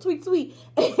each other. Sweet.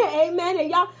 Amen. And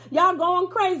y'all going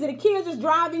crazy. The kids is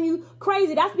driving you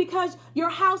crazy. That's because your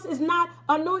house is not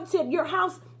anointed. Your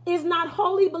house is not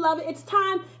holy, beloved. It's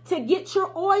time to get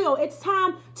your oil. It's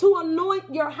time to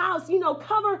anoint your house. You know,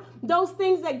 cover those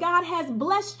things that God has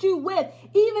blessed you with.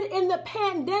 Even in the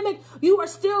pandemic, you are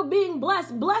still being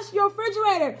blessed. Bless your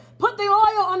refrigerator. Put the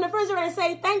oil on the refrigerator and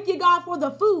say, thank you, God, for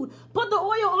the food. Put the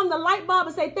oil on the light bulb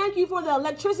and say, thank you for the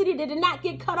electricity that did not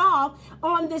get cut off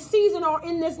on this season or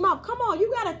in this month. Come on,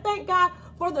 you got to thank God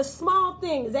for the small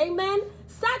things. Amen.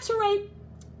 Saturate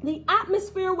the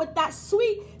atmosphere with that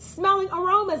sweet smelling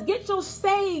aromas. Get your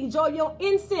sage or your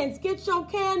incense. Get your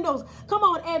candles. Come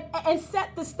on and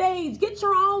set the stage. Get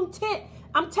your own tent.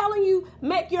 I'm telling you,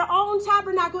 make your own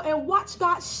tabernacle and watch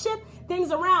God shift things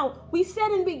around. We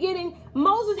said in the beginning,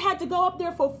 Moses had to go up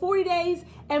there for 40 days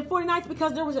and 40 nights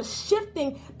because there was a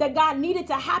shifting that God needed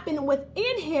to happen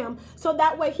within him so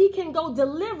that way he can go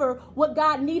deliver what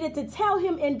God needed to tell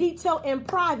him in detail in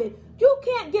private. You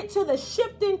can't get to the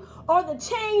shifting or the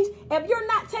change if you're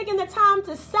not taking the time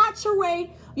to saturate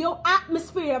your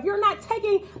atmosphere, if you're not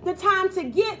taking the time to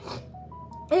get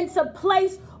into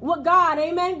place with God.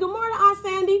 Amen. Good morning, Aunt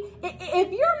Sandy.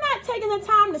 If you're not taking the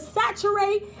time to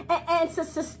saturate and to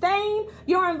sustain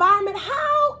your environment,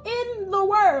 how in the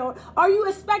world are you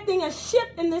expecting a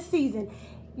shift in this season?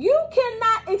 You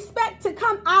cannot expect to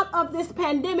come out of this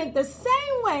pandemic the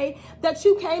same way that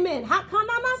you came in.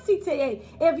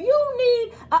 If you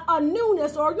need a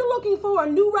newness, or you're looking for a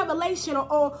new revelation,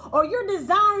 or you're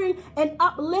desiring an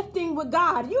uplifting with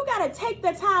God, you got to take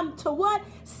the time to what?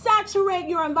 Saturate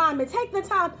your environment. Take the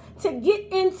time to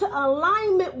get into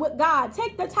alignment with God.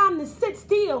 Take the time to sit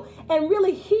still and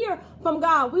really hear from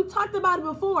God. We've talked about it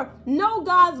before. Know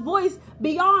God's voice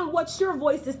beyond what your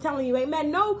voice is telling you.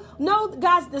 Amen. Know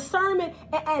God's discernment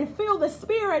and feel the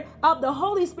spirit of the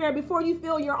Holy Spirit before you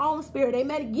feel your own spirit.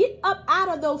 Amen. Get up out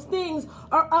of those things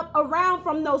or up around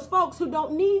from those folks who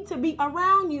don't need to be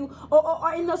around you,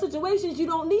 or in those situations you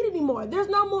don't need anymore. There's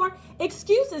no more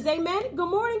excuses. Amen. Good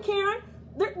morning, Karen.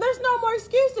 There's no more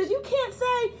excuses. You can't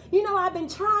say, I've been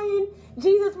trying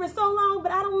Jesus for so long,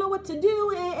 but I don't know what to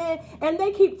do, and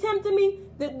they keep tempting me.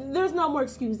 There's no more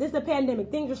excuse. It's a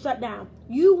pandemic. Things are shut down.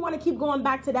 You want to keep going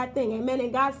back to that thing. Amen.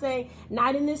 And God's saying,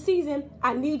 not in this season.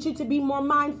 I need you to be more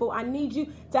mindful. I need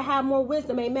you to have more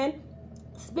wisdom. Amen.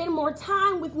 Spend more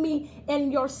time with me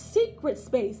in your secret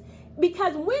space.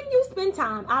 Because when you spend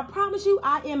time, I promise you,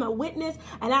 I am a witness,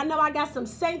 and I know I got some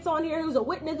saints on here who's a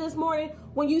witness this morning.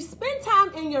 When you spend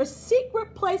time in your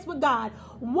secret place with God,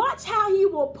 watch how he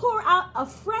will pour out a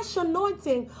fresh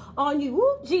anointing on you.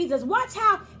 Ooh, Jesus, watch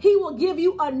how he will give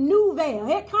you a new veil.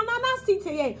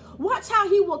 Watch how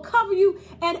he will cover you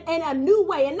in a new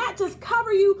way, and not just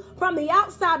cover you from the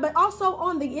outside, but also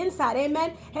on the inside.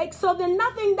 Amen. Hey, so then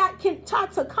nothing that can try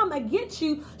to come against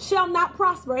you shall not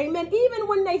prosper. Amen. Even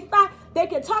when they thought they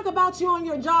could talk about you on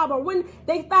your job, or when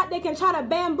they thought they can try to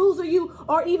bamboozle you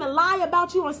or even lie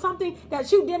about you on something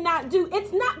that you did not do,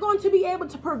 it's not going to be able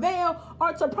to prevail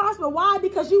or to prosper. Why?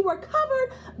 Because you were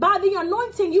covered by the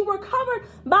anointing. You were covered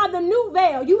by the new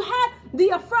veil. You had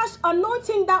the fresh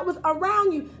anointing that was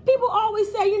around you. People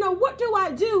always say, you know, what do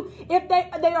I do if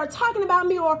they are talking about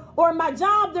me, or my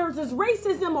job, there's this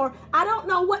racism, or I don't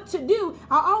know what to do.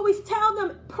 I always tell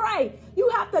them, pray. You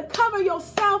have to cover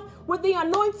yourself with the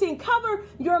anointing. Cover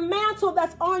your mantle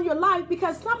that's on your life,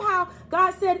 because somehow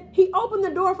God said he opened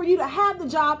the door for you to have the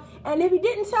job. And if he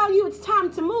didn't tell you it's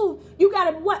time to move, you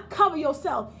got to cover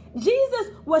yourself. Jesus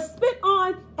was spit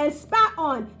on and spat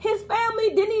on. His family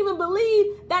didn't even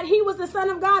believe that he was the Son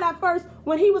of God at first,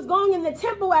 when he was going in the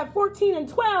temple at 14 and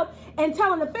 12 and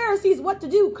telling the Pharisees what to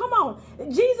do. Come on.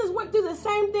 Jesus went through the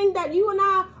same thing that you and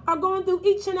I are going through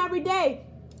each and every day.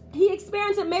 He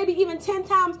experienced it maybe even 10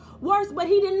 times worse, but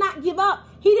he did not give up.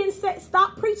 He didn't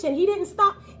stop preaching. He didn't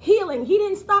stop healing. He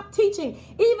didn't stop teaching.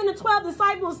 Even the 12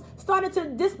 disciples started to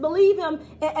disbelieve him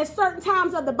at certain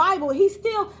times of the Bible. He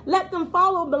still let them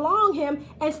belong him,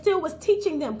 and still was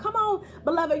teaching them. Come on,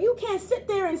 beloved. You can't sit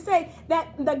there and say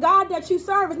that the God that you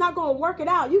serve is not going to work it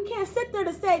out. You can't sit there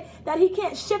to say that he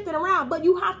can't shift it around, but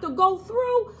you have to go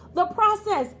through the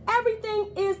process.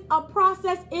 Everything is a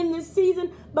process in this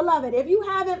season, beloved. If you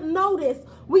haven't noticed,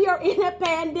 we are in a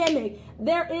pandemic.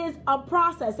 There is a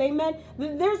process. Amen.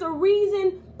 There's a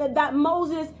reason that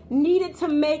Moses needed to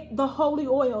make the holy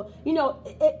oil. You know,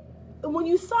 when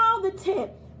you saw the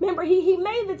tent, remember he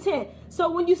made the tent. So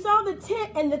when you saw the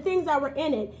tent and the things that were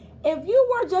in it, if you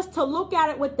were just to look at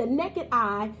it with the naked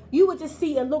eye, you would just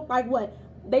see it look like what?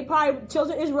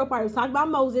 Children of Israel probably was talking about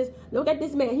Moses. Look at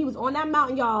this man. He was on that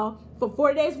mountain, y'all, for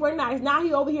 40 days, 40 nights. Now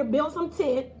he over here building some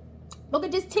tent. Look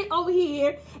at this tent over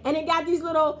here, and it got these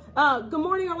little, good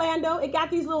morning, Orlando. It got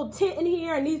these little tent in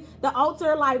here, and the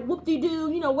altar, like,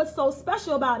 whoop-de-doo. You know, what's so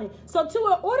special about it? So to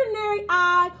an ordinary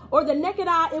eye or the naked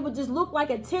eye, it would just look like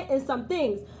a tent and some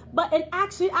things. But in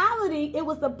actuality, it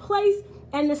was the place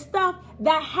and the stuff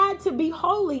that had to be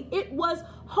holy. It was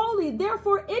holy.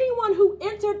 Therefore, anyone who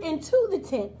entered into the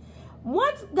tent,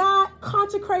 once God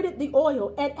consecrated the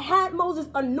oil and had Moses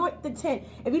anoint the tent,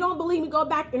 if you don't believe me, go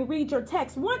back and read your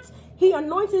text. Once he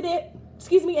anointed it,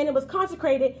 and it was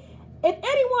consecrated, if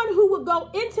anyone who would go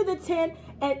into the tent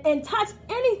and touch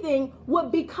anything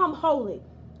would become holy.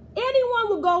 Anyone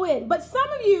will go in. But some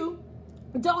of you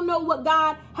don't know what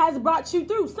God has brought you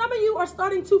through. Some of you are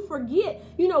starting to forget,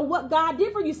 what God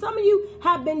did for you. Some of you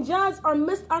have been judged or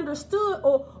misunderstood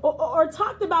or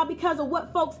talked about because of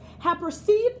what folks have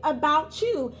perceived about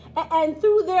you. And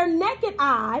through their naked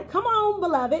eye, come on,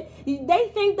 beloved,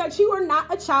 they think that you are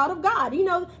not a child of God.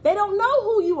 They don't know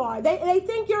who you are. They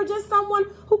think you're just someone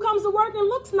who comes to work and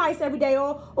looks nice every day,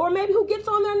 or maybe who gets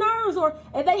on their nerves, or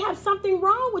they have something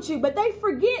wrong with you. But they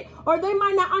forget, or they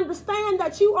might not understand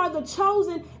that you are the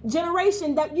chosen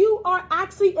generation, that you are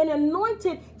actually an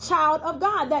anointed child of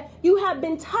God, that you have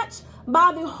been touched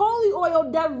by the holy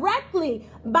oil directly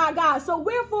by God. So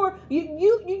wherefore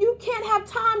you can't have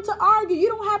time to argue. You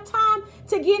don't have time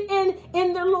to get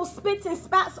in their little spits and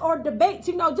spats or debates.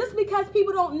 Just because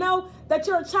people don't know that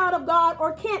you're a child of God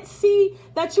or can't see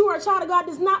that you are a child of God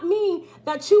does not mean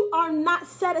that you are not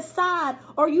set aside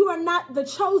or you are not the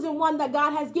chosen one that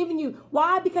God has given you.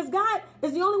 Why? Because God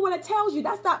is the only one that tells you.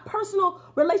 That's that personal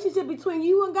relationship between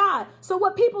you and God. So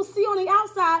what people see on the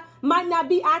outside might not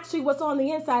be actually what's on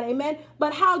the inside. Amen.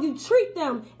 But how you treat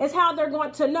them is how they're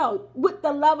going to know, with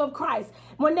the love of Christ.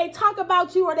 When they talk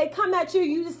about you or they come at you,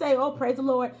 you just say, oh, praise the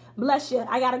Lord. Bless you.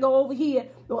 I got to go over here.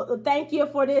 Thank you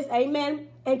for this. Amen.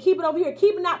 And keep it over here.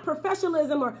 Keeping that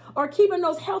professionalism or keeping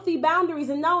those healthy boundaries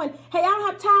and knowing, hey, I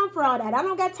don't have time for all that. I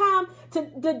don't got time to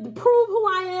prove who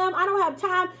I am. I don't have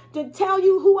time to tell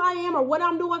you who I am or what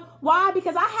I'm doing. Why?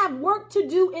 Because I have work to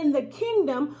do in the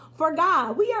kingdom for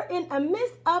God. We are in a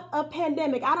midst of a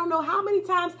pandemic. I don't know how many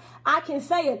times I can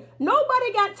say it.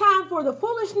 Nobody got time for the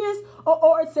foolishness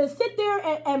or to sit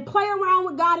there and play around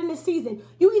with God in this season.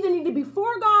 You either need to be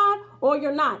for God God or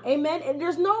you're not. Amen. And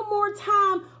there's no more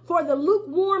time for the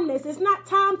lukewarmness. It's not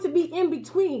time to be in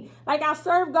between. Like I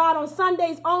serve God on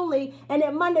Sundays only, and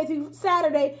then Monday through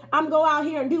Saturday, I'm go out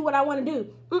here and do what I want to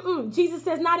do. Jesus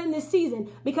says not in this season,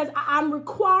 because I'm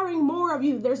requiring more of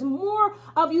you. There's more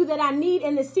of you that I need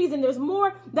in this season. There's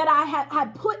more that I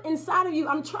have put inside of you.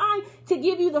 I'm trying to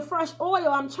give you the fresh oil.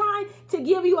 I'm trying to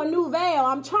give you a new veil.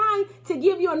 I'm trying to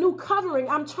give you a new covering.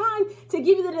 I'm trying to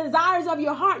give you the desires of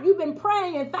your heart. You've been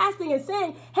praying and fasting and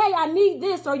saying, hey, I need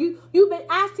this, or you've been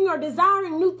asking or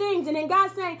desiring new things, and then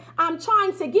God's saying, I'm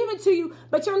trying to give it to you,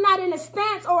 but you're not in a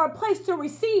stance or a place to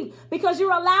receive, because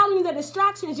you're allowing the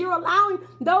distractions. You're allowing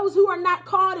those who are not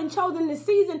called and chosen this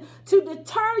season to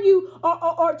deter you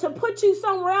or to put you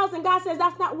somewhere else. And God says,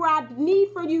 that's not where I need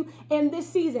for you in this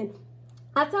season.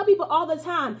 I tell people all the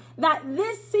time that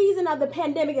this season of the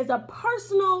pandemic is a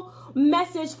personal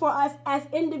message for us as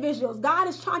individuals. God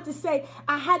is trying to say,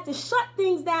 I had to shut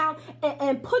things down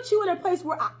and put you in a place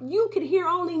where you could hear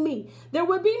only me. There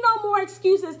would be no more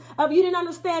excuses of you didn't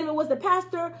understand if it was the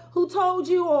pastor who told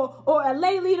you or a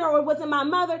lay leader, or was it my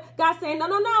mother. God saying,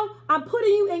 no, I'm putting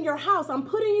you in your house. I'm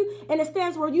putting you in a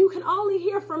stance where you can only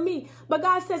hear from me. But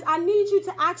God says, I need you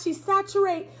to actually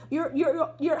saturate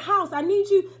your house. I need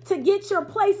you to get your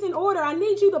place in order. I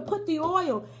need you to put the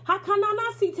oil.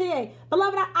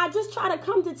 Beloved, I just try to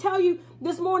come to tell you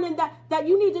this morning that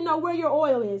you need to know where your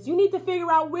oil is. You need to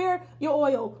figure out where your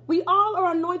oil. We all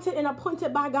are anointed and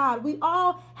appointed by God. We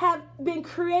all have been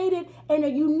created in a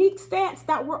unique stance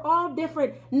that we're all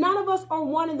different. None of us are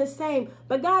one and the same.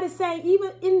 But God is saying,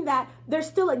 even in that, there's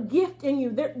still a gift in you.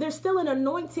 There's still an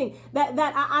anointing that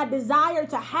I desire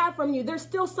to have from you. There's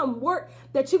still some work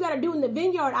that you got to do in the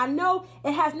vineyard. I know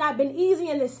it has not been easy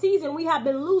in this season. We have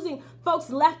been losing folks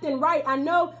left and right. I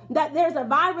know that there's a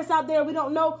virus out there. We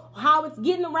don't know how it's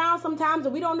getting around sometimes,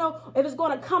 and we don't know if it's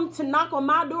going to come to knock on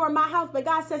my door or my house. But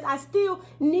God says, I still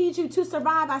need you to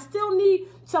survive. I still need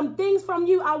some things from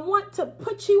you. I want to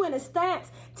put you in a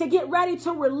stance to get ready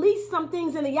to release some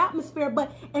things in the atmosphere.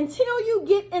 But until you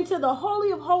get into the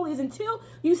Holy of Holies, until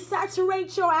you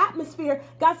saturate your atmosphere,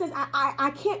 God says,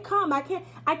 I can't come. I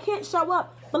can't show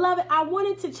up. Beloved, I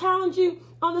wanted to challenge you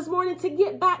on this morning to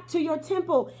get back to your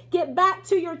temple, get back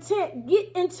to your tent,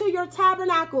 get into your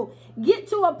tabernacle, get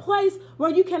to a place where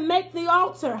you can make the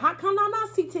altar.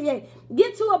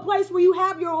 Get to a place where you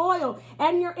have your oil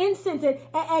and your incense,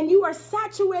 and you are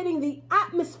saturating the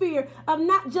atmosphere of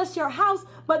not just your house,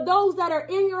 but those that are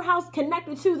in your house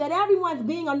connected to, that everyone's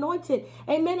being anointed.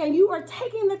 Amen. And you are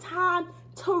taking the time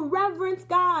to reverence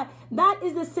God. That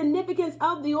is the significance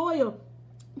of the oil.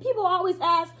 People always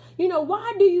ask,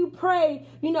 why do you pray,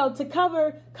 to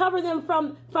cover them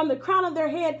from the crown of their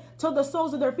head to the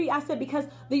soles of their feet? I said, because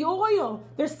the oil,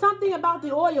 there's something about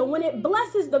the oil. When it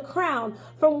blesses the crown,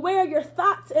 from where your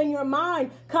thoughts and your mind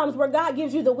comes, where God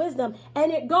gives you the wisdom,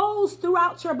 and it goes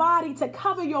throughout your body to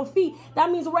cover your feet.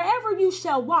 That means wherever you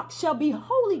shall walk shall be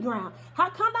holy ground.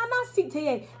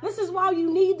 This is why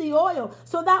you need the oil.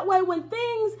 So that way, when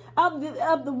things of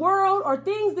the world, or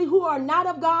things who are not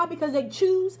of God because they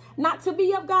choose not to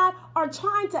be of God, are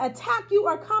trying to attack you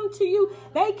or come to you,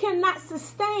 they cannot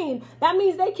sustain. That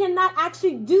means they cannot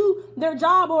actually do their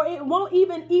job, or it won't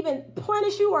even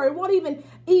punish you, or it won't even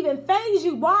phase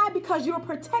you. Why? Because you're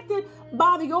protected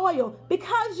by the oil,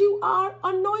 because you are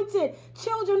anointed.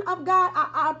 Children of God,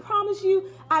 I promise you,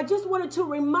 I just wanted to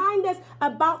remind us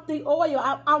about the oil.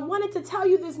 I wanted to tell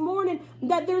you this morning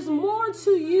that there's more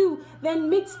to you than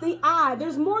meets the eye.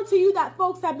 There's more to you that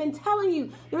folks have been telling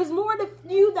you. There's more to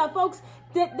you that folks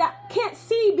that can't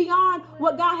see beyond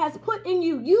what God has put in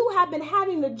you. You have been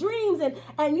having the dreams,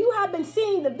 and you have been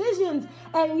seeing the visions,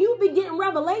 and you've been getting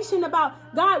revelation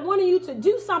about God wanting you to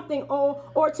do something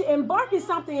or to embark in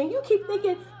something, and you keep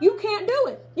thinking you can't do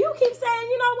it. You keep saying,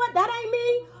 you know what, that ain't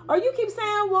me. Or you keep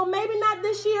saying, well, maybe not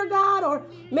this year, God, or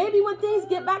maybe when things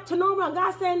get back to normal. And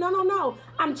God's saying, no.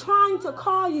 I'm trying to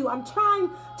call you. I'm trying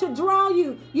to draw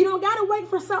you. You don't got to wait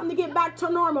for something to get back to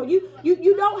normal. You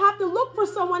don't have to look for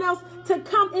someone else to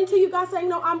come into you. God's saying,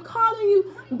 no, I'm calling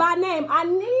you by name. I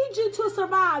need you to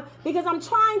survive, because I'm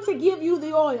trying to give you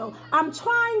the oil. I'm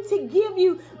trying to give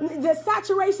you the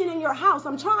saturation in your house.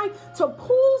 I'm trying to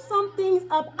pull some things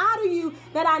up out of you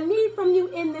that I need from you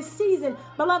in this season.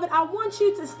 Beloved, I want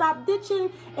you to stop ditching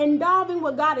and diving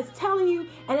what God is telling you,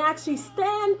 and actually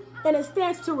stand in a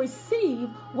stance to receive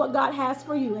what God has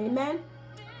for you. Amen.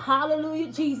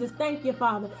 Hallelujah, Jesus. Thank you,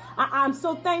 Father. I'm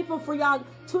so thankful for y'all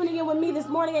tuning in with me this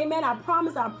morning, amen. I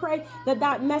promise, I pray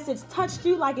that message touched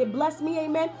you like it blessed me,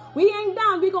 amen. We ain't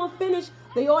done. We're going to finish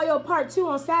the oil part 2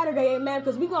 on Saturday, amen,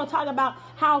 because we're going to talk about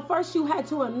how first you had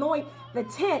to anoint the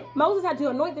tent. Moses had to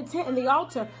anoint the tent and the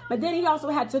altar, but then he also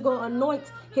had to go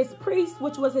anoint his priest,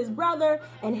 which was his brother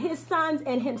and his sons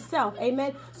and himself,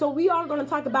 amen. So we are going to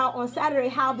talk about on Saturday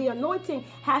how the anointing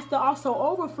has to also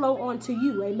overflow onto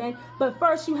you, amen. But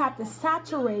first you have to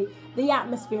saturate the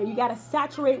atmosphere. You got to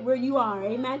saturate where you are,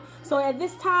 amen. So at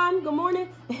this time, good morning,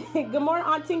 good morning,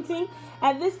 Aunt Ting Ting.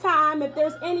 At this time, if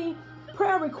there's any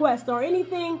prayer request or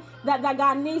anything that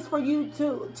God needs for you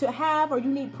to have or you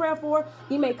need prayer for,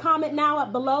 you may comment now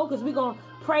up below, because we're going to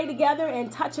pray together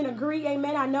and touch and agree,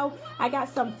 amen. I know I got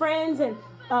some friends and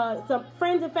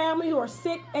family who are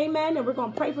sick, amen, and we're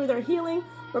going to pray for their healing.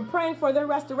 We're praying for their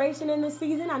restoration in this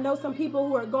season. I know some people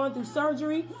who are going through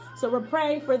surgery, so we're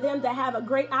praying for them to have a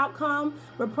great outcome.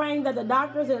 We're praying that the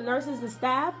doctors and the nurses, the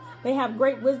staff, they have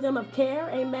great wisdom of care,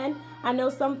 amen. I know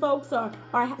some folks are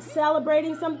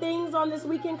celebrating some things on this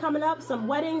weekend coming up. Some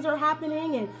weddings are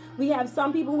happening, and we have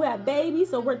some people who have babies,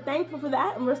 so we're thankful for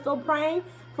that, and we're still praying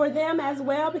for them as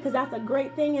well, because that's a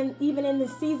great thing, and even in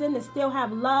this season to still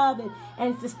have love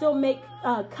and to still make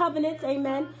covenants,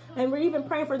 amen. And we're even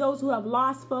praying for those who have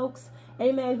lost folks,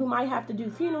 amen, who might have to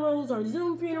do funerals or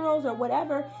Zoom funerals or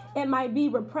whatever it might be.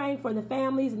 We're praying for the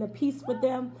families and the peace with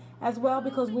them as well,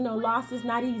 because we know loss is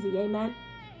not easy, amen.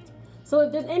 So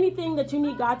if there's anything that you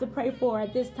need God to pray for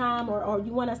at this time, or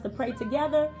you want us to pray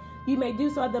together, you may do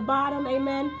so at the bottom,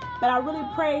 amen. But I really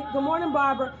pray, good morning,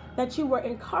 Barbara, that you were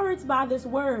encouraged by this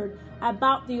word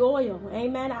about the oil,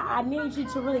 amen. I need you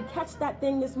to really catch that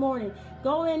thing this morning.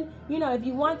 Go in, if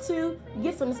you want to,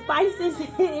 get some spices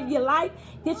if you like.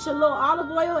 Get your little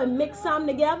olive oil and mix some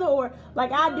together, or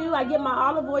like I do, I get my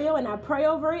olive oil and I pray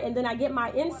over it, and then I get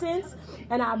my incense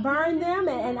and I burn them,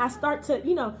 and I start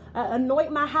to,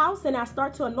 anoint my house, and I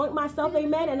start to anoint myself,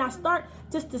 amen. And I start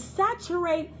just to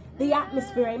saturate the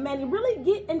atmosphere, amen. And really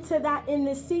get into that in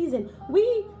this season.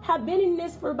 We have been in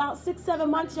this for about 6-7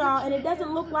 months, y'all, and it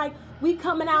doesn't look like we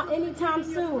coming out anytime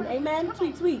soon, amen.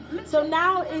 Tweet, tweet. So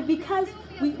now, because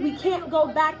we can't go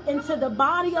back into the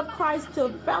body of Christ to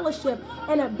fellowship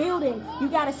in a building, you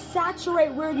got to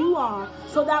saturate where you are,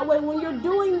 so that way when you're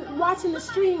watching the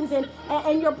streams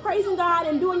and you're praising God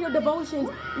and doing your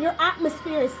devotions, your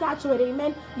atmosphere is saturated,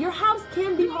 amen. Your house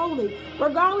can be holy,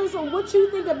 regardless of what you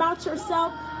think about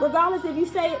yourself. Regardless if you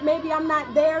say, maybe I'm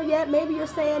not there yet, maybe you're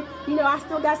saying, I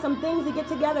still got some things to get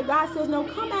together. God says, no,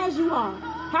 come as you are.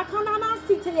 Come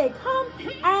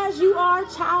as you are,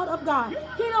 child of God.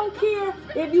 He don't care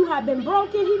if you have been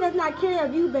broken. He does not care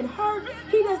if you've been hurt.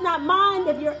 He does not mind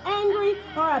if you're angry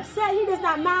or upset. He does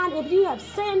not mind if you have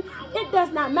sinned. It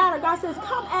does not matter. God says,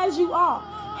 come as you are.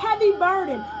 Heavy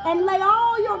burden, and lay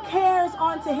all your cares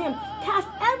onto him. Cast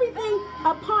everything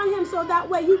upon him, so that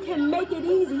way you can make it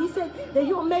easy. He said that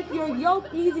he'll make your yoke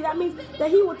easy. That means that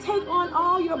he will take on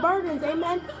all your burdens,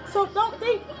 amen. So don't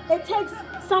think it takes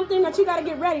something that you got to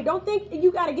get ready. Don't think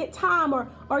you got to get time or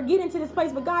get into this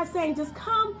place. But God's saying, just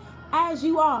come as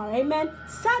you are, amen.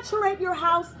 Saturate your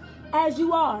house as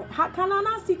you are.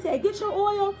 Get your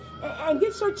oil and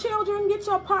get your children, get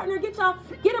your partner, get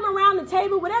them around the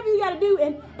table, whatever you got to do,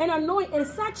 and anoint and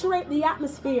saturate the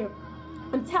atmosphere.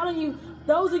 I'm telling you,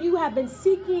 those of you who have been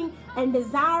seeking and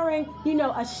desiring,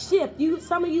 a shift.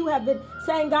 Some of you have been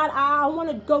saying, God, I want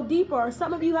to go deeper. Or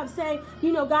some of you have saying,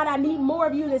 God, I need more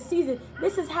of you this season.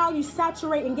 This is how you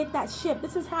saturate and get that shift.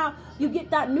 This is how you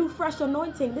get that new fresh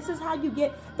anointing. This is how you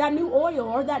get that new oil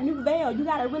or that new veil. You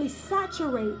got to really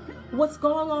saturate what's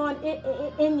going on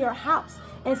in your house,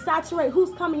 and saturate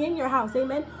who's coming in your house,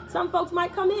 amen. Some folks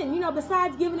might come in,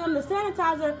 besides giving them the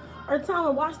sanitizer or telling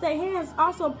them wash their hands,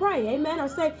 also pray, amen. Or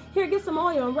say, here, get some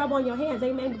oil and rub on your hands,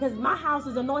 amen, because my house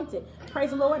is anointed.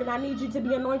 Praise the Lord, and I need you to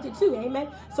be anointed too, amen.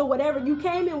 So whatever you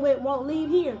came in with won't leave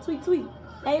here. Tweet, tweet,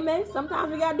 amen.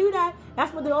 Sometimes we got to do that.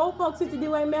 That's what the old folks used to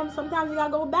do, amen. Sometimes we got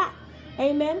to go back,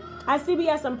 amen. I see we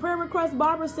have some prayer requests.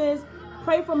 Barbara says,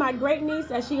 pray for my great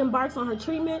niece as she embarks on her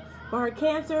treatment for her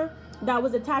cancer that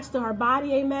was attached to her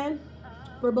body, amen.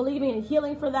 We're believing in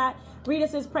healing for that. Rita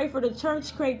says, pray for the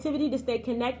church creativity to stay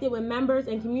connected with members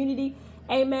and community.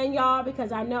 Amen, y'all,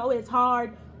 because I know it's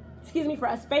hard, for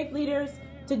us faith leaders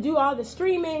to do all the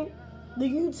streaming, the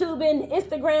YouTubing,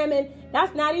 Instagramming.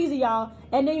 That's not easy, y'all.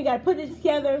 And then you got to put it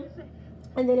together.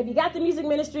 And then if you got the music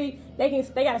ministry, they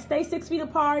got to stay 6 feet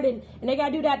apart, and they got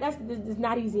to do that. That's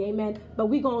not easy, amen. But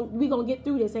we gonna get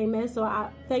through this, amen. So I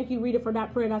thank you, Rita, for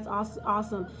that prayer. That's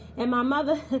awesome. And my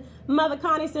mother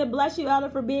Connie said, bless you, Elder,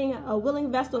 for being a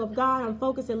willing vessel of God. I'm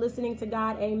focused and listening to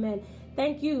God, amen.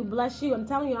 Thank you. Bless you. I'm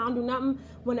telling you, I don't do nothing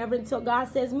whenever until God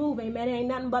says move. Amen. It ain't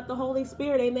nothing but the Holy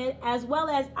Spirit. Amen. As well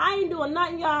as I ain't doing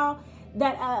nothing, y'all,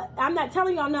 that I'm not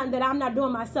telling y'all nothing that I'm not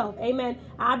doing myself. Amen.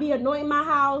 I be anointing my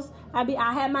house. I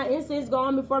had my incense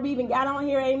going before we even got on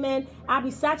here. Amen. I be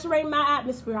saturating my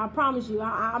atmosphere. I promise you.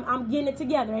 I'm getting it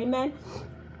together. Amen.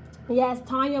 Yes,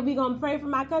 Tanya, we're going to pray for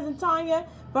my cousin Tanya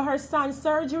for her son's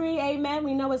surgery. Amen.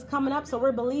 We know it's coming up, so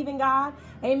we're believing God.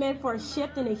 Amen. For a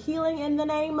shift and a healing in the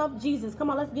name of Jesus. Come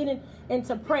on, let's get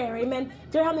into prayer. Amen.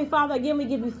 Dear Heavenly Father, again, we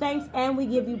give you thanks and we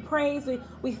give you praise.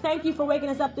 We thank you for waking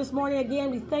us up this morning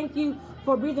again. We thank you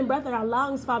for breathing breath in our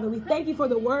lungs, Father. We thank you for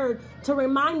the word to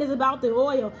remind us about the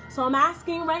oil. So I'm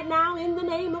asking right now in the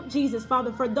name of Jesus,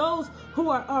 Father, for those who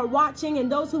are watching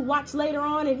and those who watch later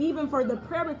on, and even for the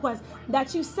prayer requests,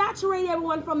 that you saturate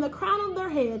everyone from the crown of their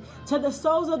head to the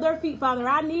soles of their feet, Father.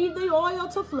 I need the oil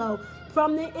to flow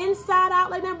from the inside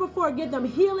out like never before. Give them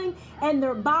healing in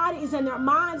their bodies and their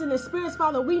minds and their spirits,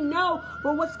 Father. We know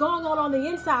for what's going on the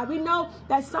inside. We know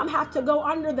that some have to go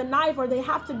under the knife or they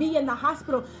have to be in the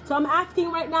hospital. So I'm asking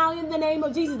right now in the name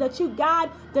of Jesus that you guide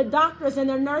the doctors and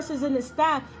the nurses and the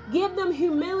staff. Give them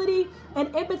humility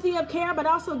and empathy of care, but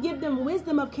also give them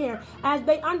wisdom of care as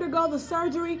they undergo the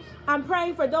surgery. I'm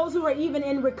praying for those who are even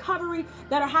in recovery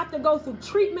that have to go through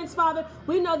treatments, Father.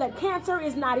 We know that cancer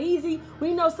is not easy.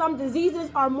 We know some diseases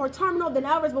are more terminal than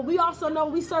others, but we also know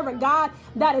we serve a God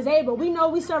that is able. We know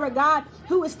we serve a God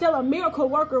who is still a miracle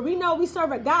worker. We know we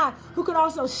serve a God who could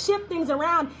also shift things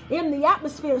around in the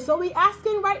atmosphere. So we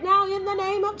asking right now in the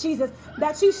name of Jesus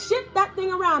that you shift that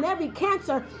thing around, every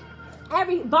cancer,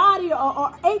 every body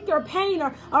or ache or pain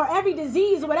or every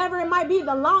disease, whatever it might be,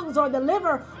 the lungs or the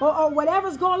liver or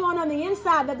whatever's going on the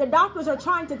inside that the doctors are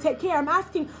trying to take care. I'm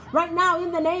asking right now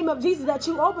in the name of Jesus that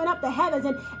you open up the heavens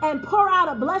and pour out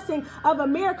a blessing of a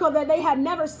miracle that they had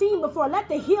never seen before. Let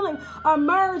the healing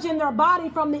emerge in their body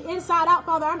from the inside out,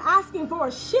 Father. I'm asking for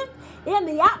a shift in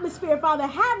the atmosphere, Father.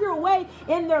 Have your way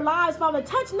in their lives, Father.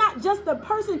 Touch not just the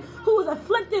person who is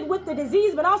afflicted with the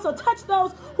disease, but also touch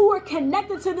those who are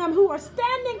connected to them, who are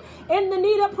standing in the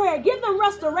need of prayer. Give them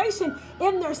restoration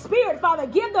in their spirit, Father.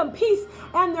 Give them peace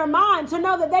in their mind to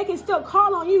know that they can still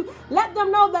call on you. Let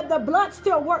them know that the blood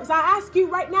still works. I ask you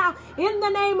right now in the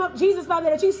name of Jesus, Father,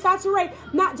 that you saturate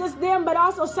not just them, but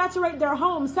also saturate their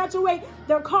homes, saturate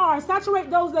their cars, saturate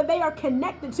those that they are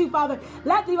connected to, Father.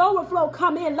 Let the overflow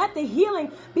come in. Let the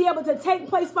healing be able to take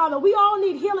place, Father. We all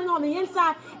need healing on the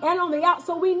inside and on the out.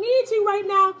 So we need you right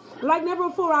now like never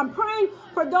before. I'm praying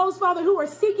for those, Father, who are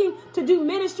seeking to do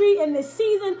ministry in this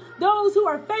season, those who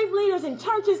are faith leaders in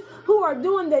churches who are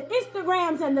doing the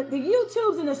Instagrams and the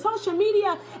YouTubes and the social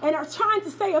media and are trying to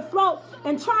stay afloat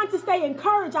and trying to stay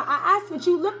encouraged. I ask that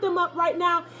you lift them up right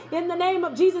now in the name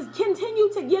of Jesus.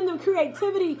 Continue to give them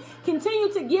creativity.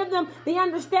 Continue to give them the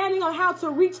understanding on how to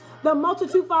reach the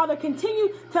multitude, Father. Continue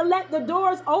to let the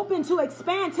doors open to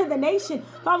expand to the nation.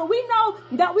 Father, we know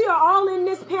that we are all in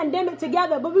this pandemic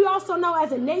together, but we also know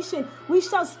as a nation, we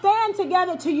shall stand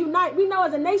together to unite. We know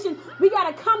as a nation, we got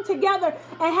to come together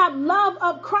and have love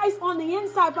of Christ on the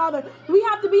inside, Father. We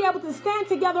have to be able to stand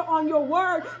together on your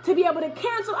word, to be able to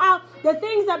cancel out the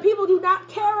things that people do not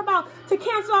care about, to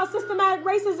cancel out systematic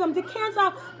racism, to cancel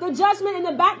out the judgment and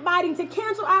the backbiting, to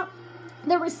cancel out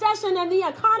the recession and the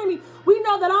economy. We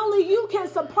know that only you can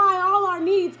supply all our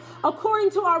needs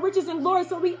according to our riches and glory.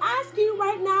 So we ask you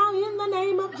right now in the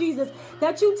name of Jesus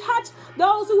that you touch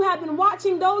those who have been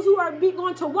watching, those who are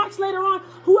going to watch later on,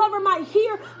 whoever might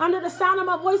hear under the sound of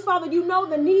my voice, Father. You know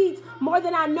the needs more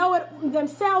than I know it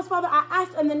themselves, Father. I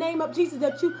ask in the name of Jesus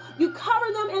that you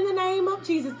cover them in the name of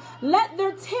Jesus. Let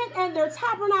their tent and their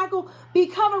tabernacle be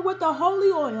covered with the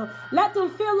holy oil. Let them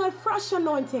feel a fresh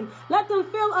anointing. Let them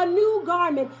feel a new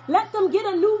garment. Let them get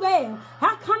a new veil.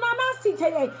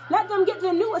 Let them get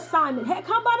the new assignment.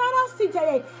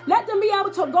 Let them be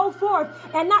able to go forth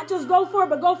and not just go forth,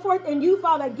 but go forth in you,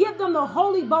 Father. Give them the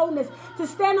holy boldness to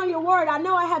stand on your word. I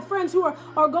know I have friends who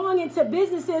are going into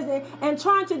businesses and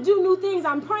trying to do new things.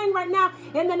 I'm praying right now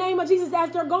in the name of Jesus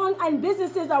as they're going in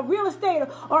businesses of real estate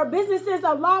or businesses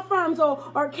of law firms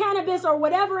or cannabis or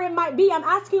whatever it might be. I'm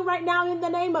asking right now in the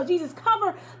name of Jesus,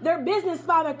 cover their business,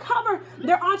 Father. Cover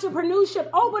their entrepreneurship.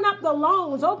 Open up the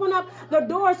loans. Open up the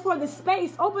doors for the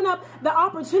space. Open up the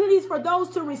opportunities for those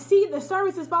to receive the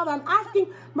services, Father. I'm asking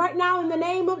right now in the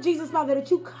name of Jesus, Father,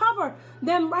 that you cover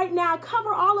them right now.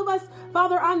 Cover all of us,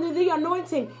 Father, under the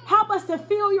anointing. Help us to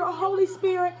feel your Holy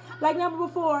Spirit like never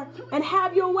before and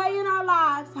have your way in our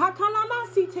lives.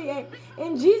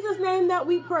 In Jesus' name that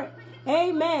we pray.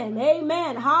 Amen.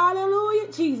 Amen.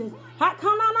 Hallelujah, Jesus.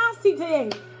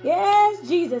 Yes,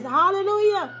 Jesus.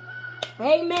 Hallelujah.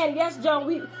 Amen. Yes, Joe.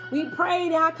 We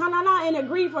prayed and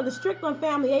agreed for the Strickland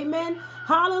family. Amen.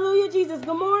 Hallelujah, Jesus.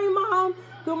 Good morning, Mom.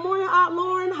 Good morning, Aunt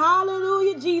Lauren.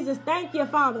 Hallelujah, Jesus. Thank you,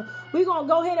 Father. We're going to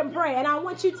go ahead and pray. And I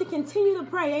want you to continue to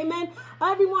pray. Amen.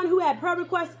 Everyone who had prayer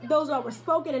requests, those that were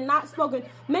spoken and not spoken,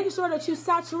 make sure that you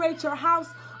saturate your house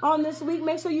on this week.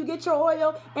 Make sure you get your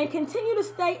oil and continue to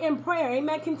stay in prayer.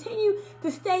 Amen. Continue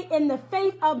to stay in the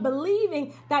faith of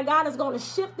believing that God is going to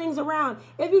shift things around.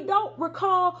 If you don't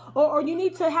recall or you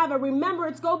need to have a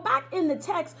remembrance, go back in the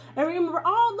text and remember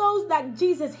all those that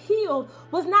Jesus healed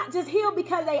was not just healed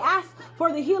because they asked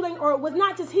for the healing, or it was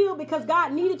not just healed because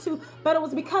God needed to, but it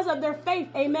was because of their faith.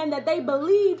 Amen. That they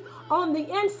believed on the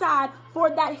inside for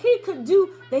that he could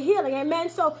do the healing. Amen.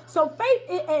 So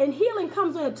faith and healing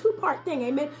comes in a two-part thing.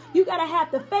 Amen. You got to have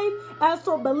the faith,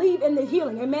 also believe in the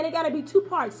healing. Amen. It got to be two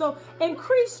parts. So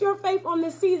increase your faith on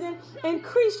this season.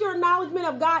 Increase your acknowledgement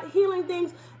of God healing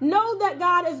things. Know that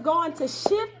God is going to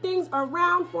shift things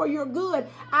around for your good.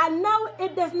 I know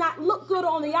it does not look good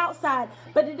on the outside,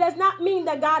 but it does not mean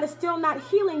that God is still not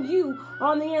healing you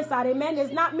on the inside. Amen. It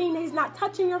does not mean he's not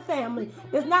touching your family.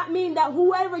 It does not mean that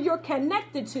whoever you're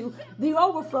connected to, the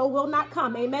overflow will not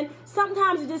come. Amen.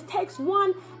 Sometimes it just takes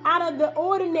one out of the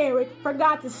ordinary for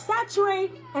God to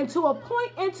saturate and to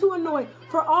appoint and to anoint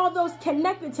for all those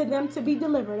connected to them to be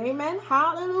delivered. Amen.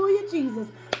 Hallelujah, Jesus.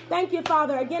 Thank you,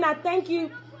 Father. Again, I thank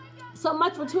you so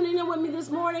much for tuning in with me this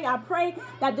morning. I pray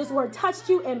that this word touched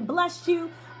you and blessed you.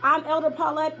 I'm Elder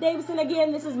Paulette Davidson.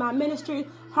 Again, this is my ministry,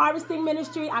 Harvesting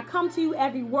Ministry. I come to you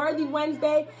every Worthy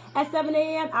Wednesday at 7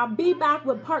 a.m. I'll be back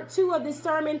with part 2 of this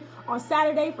sermon on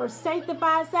Saturday for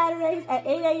Sanctified Saturdays at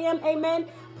 8 a.m. Amen.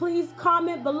 Please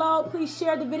comment below. Please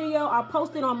share the video. I'll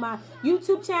post it on my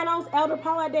YouTube channels, Elder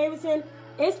Paulette Davidson,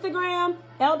 Instagram,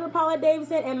 Elder Paulette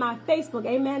Davidson, and my Facebook.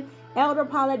 Amen. Elder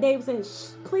Paulette Davidson.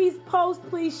 Please post,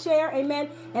 please share. Amen.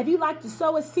 If you'd like to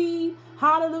sow a seed,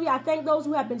 hallelujah. I thank those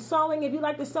who have been sowing. If you'd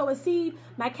like to sow a seed,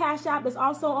 my Cash App is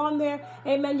also on there.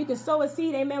 Amen. You can sow a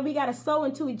seed. Amen. We got to sow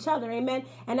into each other. Amen.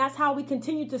 And that's how we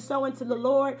continue to sow into the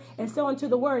Lord and sow into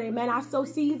the word. Amen. I sow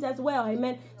seeds as well.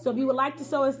 Amen. So if you would like to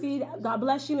sow a seed, God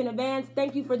bless you in advance.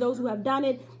 Thank you for those who have done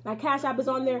it. My Cash App is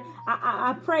on there.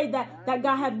 I pray that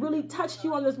God has really touched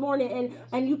you on this morning,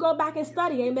 and you go back and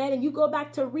study. Amen. And you go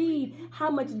back to read how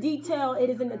much detail it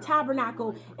is in the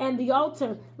tabernacle and the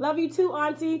altar. Love you too,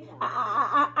 Auntie.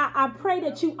 I pray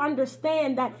that you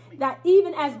understand that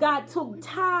even as God took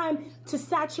time to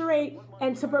saturate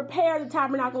and to prepare the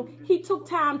tabernacle, he took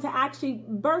time to actually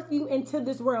birth you into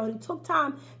this world. He took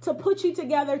time to put you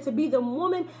together to be the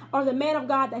woman or the man of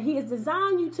God that he has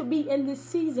designed you to be in this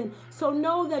season. So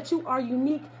know that you are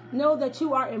unique. Know that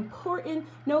you are important.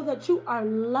 Know that you are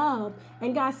loved.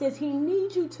 And God says he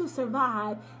needs you to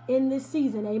survive in this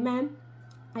season. Amen.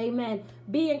 Amen.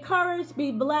 Be encouraged.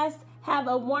 Be blessed. Have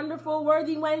a wonderful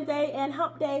Worthy Wednesday and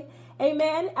Hump Day.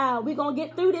 Amen. We're going to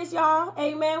get through this, y'all.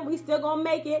 Amen. We still going to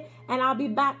make it. And I'll be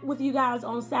back with you guys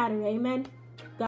on Saturday. Amen.